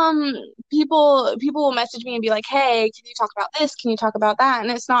 Yeah, people will message me and be like, "Hey, can you talk about this? Can you talk about that?" And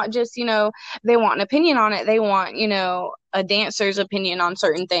it's not just, they want an opinion on it. They want, a dancer's opinion on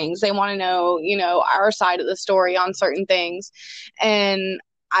certain things. They want to know, our side of the story on certain things. And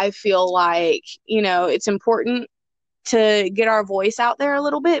I feel like, it's important to get our voice out there a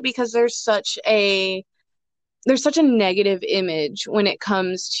little bit because there's such a negative image when it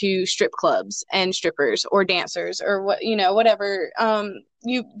comes to strip clubs and strippers or dancers or whatever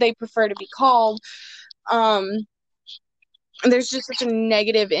they prefer to be called. There's just such a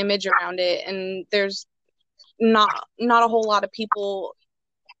negative image around it, and there's not a whole lot of people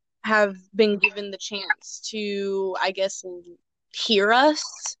have been given the chance to, I guess, hear us.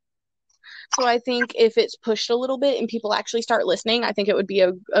 So I think if it's pushed a little bit and people actually start listening, I think it would be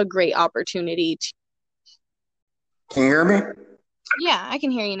a great opportunity to. Can you hear me? Yeah, I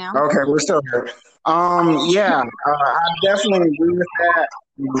can hear you now. Okay, we're still here. I definitely agree with that.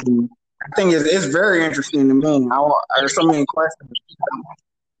 I think it's very interesting to me. There's so many questions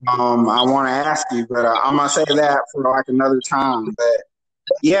I want to ask you, but I'm gonna say that for like another time. But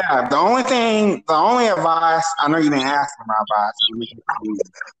yeah, the only advice, I know you didn't ask for my advice.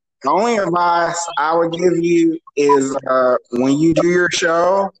 The only advice I would give you is when you do your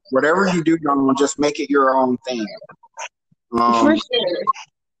show, whatever you do, don't just make it your own thing. For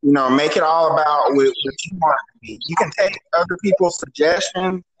sure. Make it all about what you want it to be. You can take other people's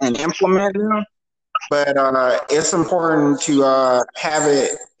suggestions and implement them, but it's important to have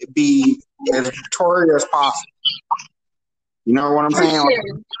it be as victorious as possible. You know what I'm saying?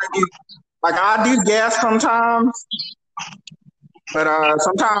 Sure. Like I do guess sometimes, but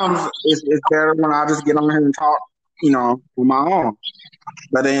sometimes it's better when I just get on here and talk, on my own.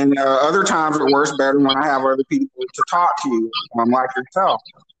 But then other times it works better when I have other people to talk to, like yourself.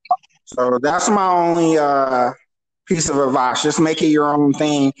 So that's my only piece of advice. Just make it your own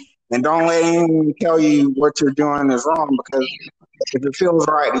thing, and don't let anyone tell you what you're doing is wrong, because if it feels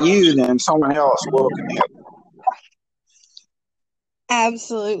right to you, then someone else will connect.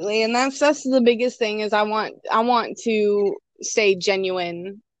 Absolutely. And that's the biggest thing is I want to stay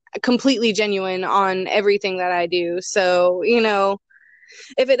genuine, completely genuine on everything that I do. So,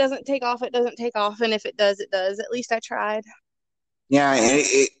 if it doesn't take off, it doesn't take off. And if it does, it does. At least I tried. Yeah,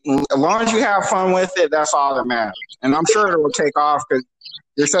 as long as you have fun with it, that's all that matters. And I'm sure it will take off because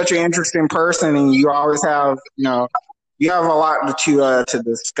you're such an interesting person, and you always have, you have a lot to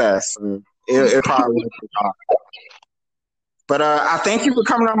discuss. And it probably will take off. But I thank you for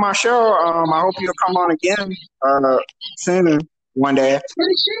coming on my show. I hope you'll come on again soon, one day. For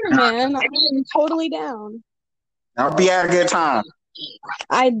sure, man. I'm totally down. I'll be at a good time.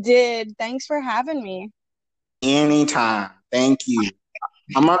 I did. Thanks for having me. Anytime. Thank you.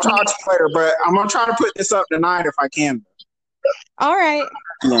 I'm going to talk to you later, but I'm going to try to put this up tonight if I can. All right.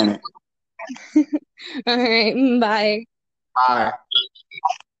 Yeah. All right. Bye. Bye.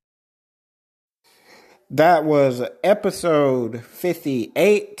 That was episode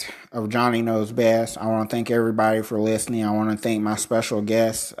 58 of Johnny Knows Best. I want to thank everybody for listening. I want to thank my special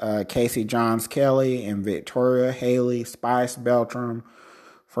guests, Casey Johns Kelly and Victoria Haley Spice Beltram,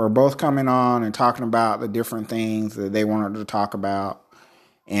 for both coming on and talking about the different things that they wanted to talk about.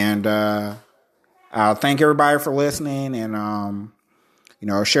 And I'll thank everybody for listening, and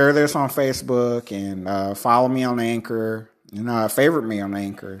share this on Facebook, and follow me on Anchor, and favorite me on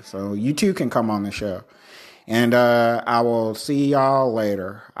Anchor, so you too can come on the show. And I will see y'all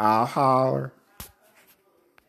later. I'll holler.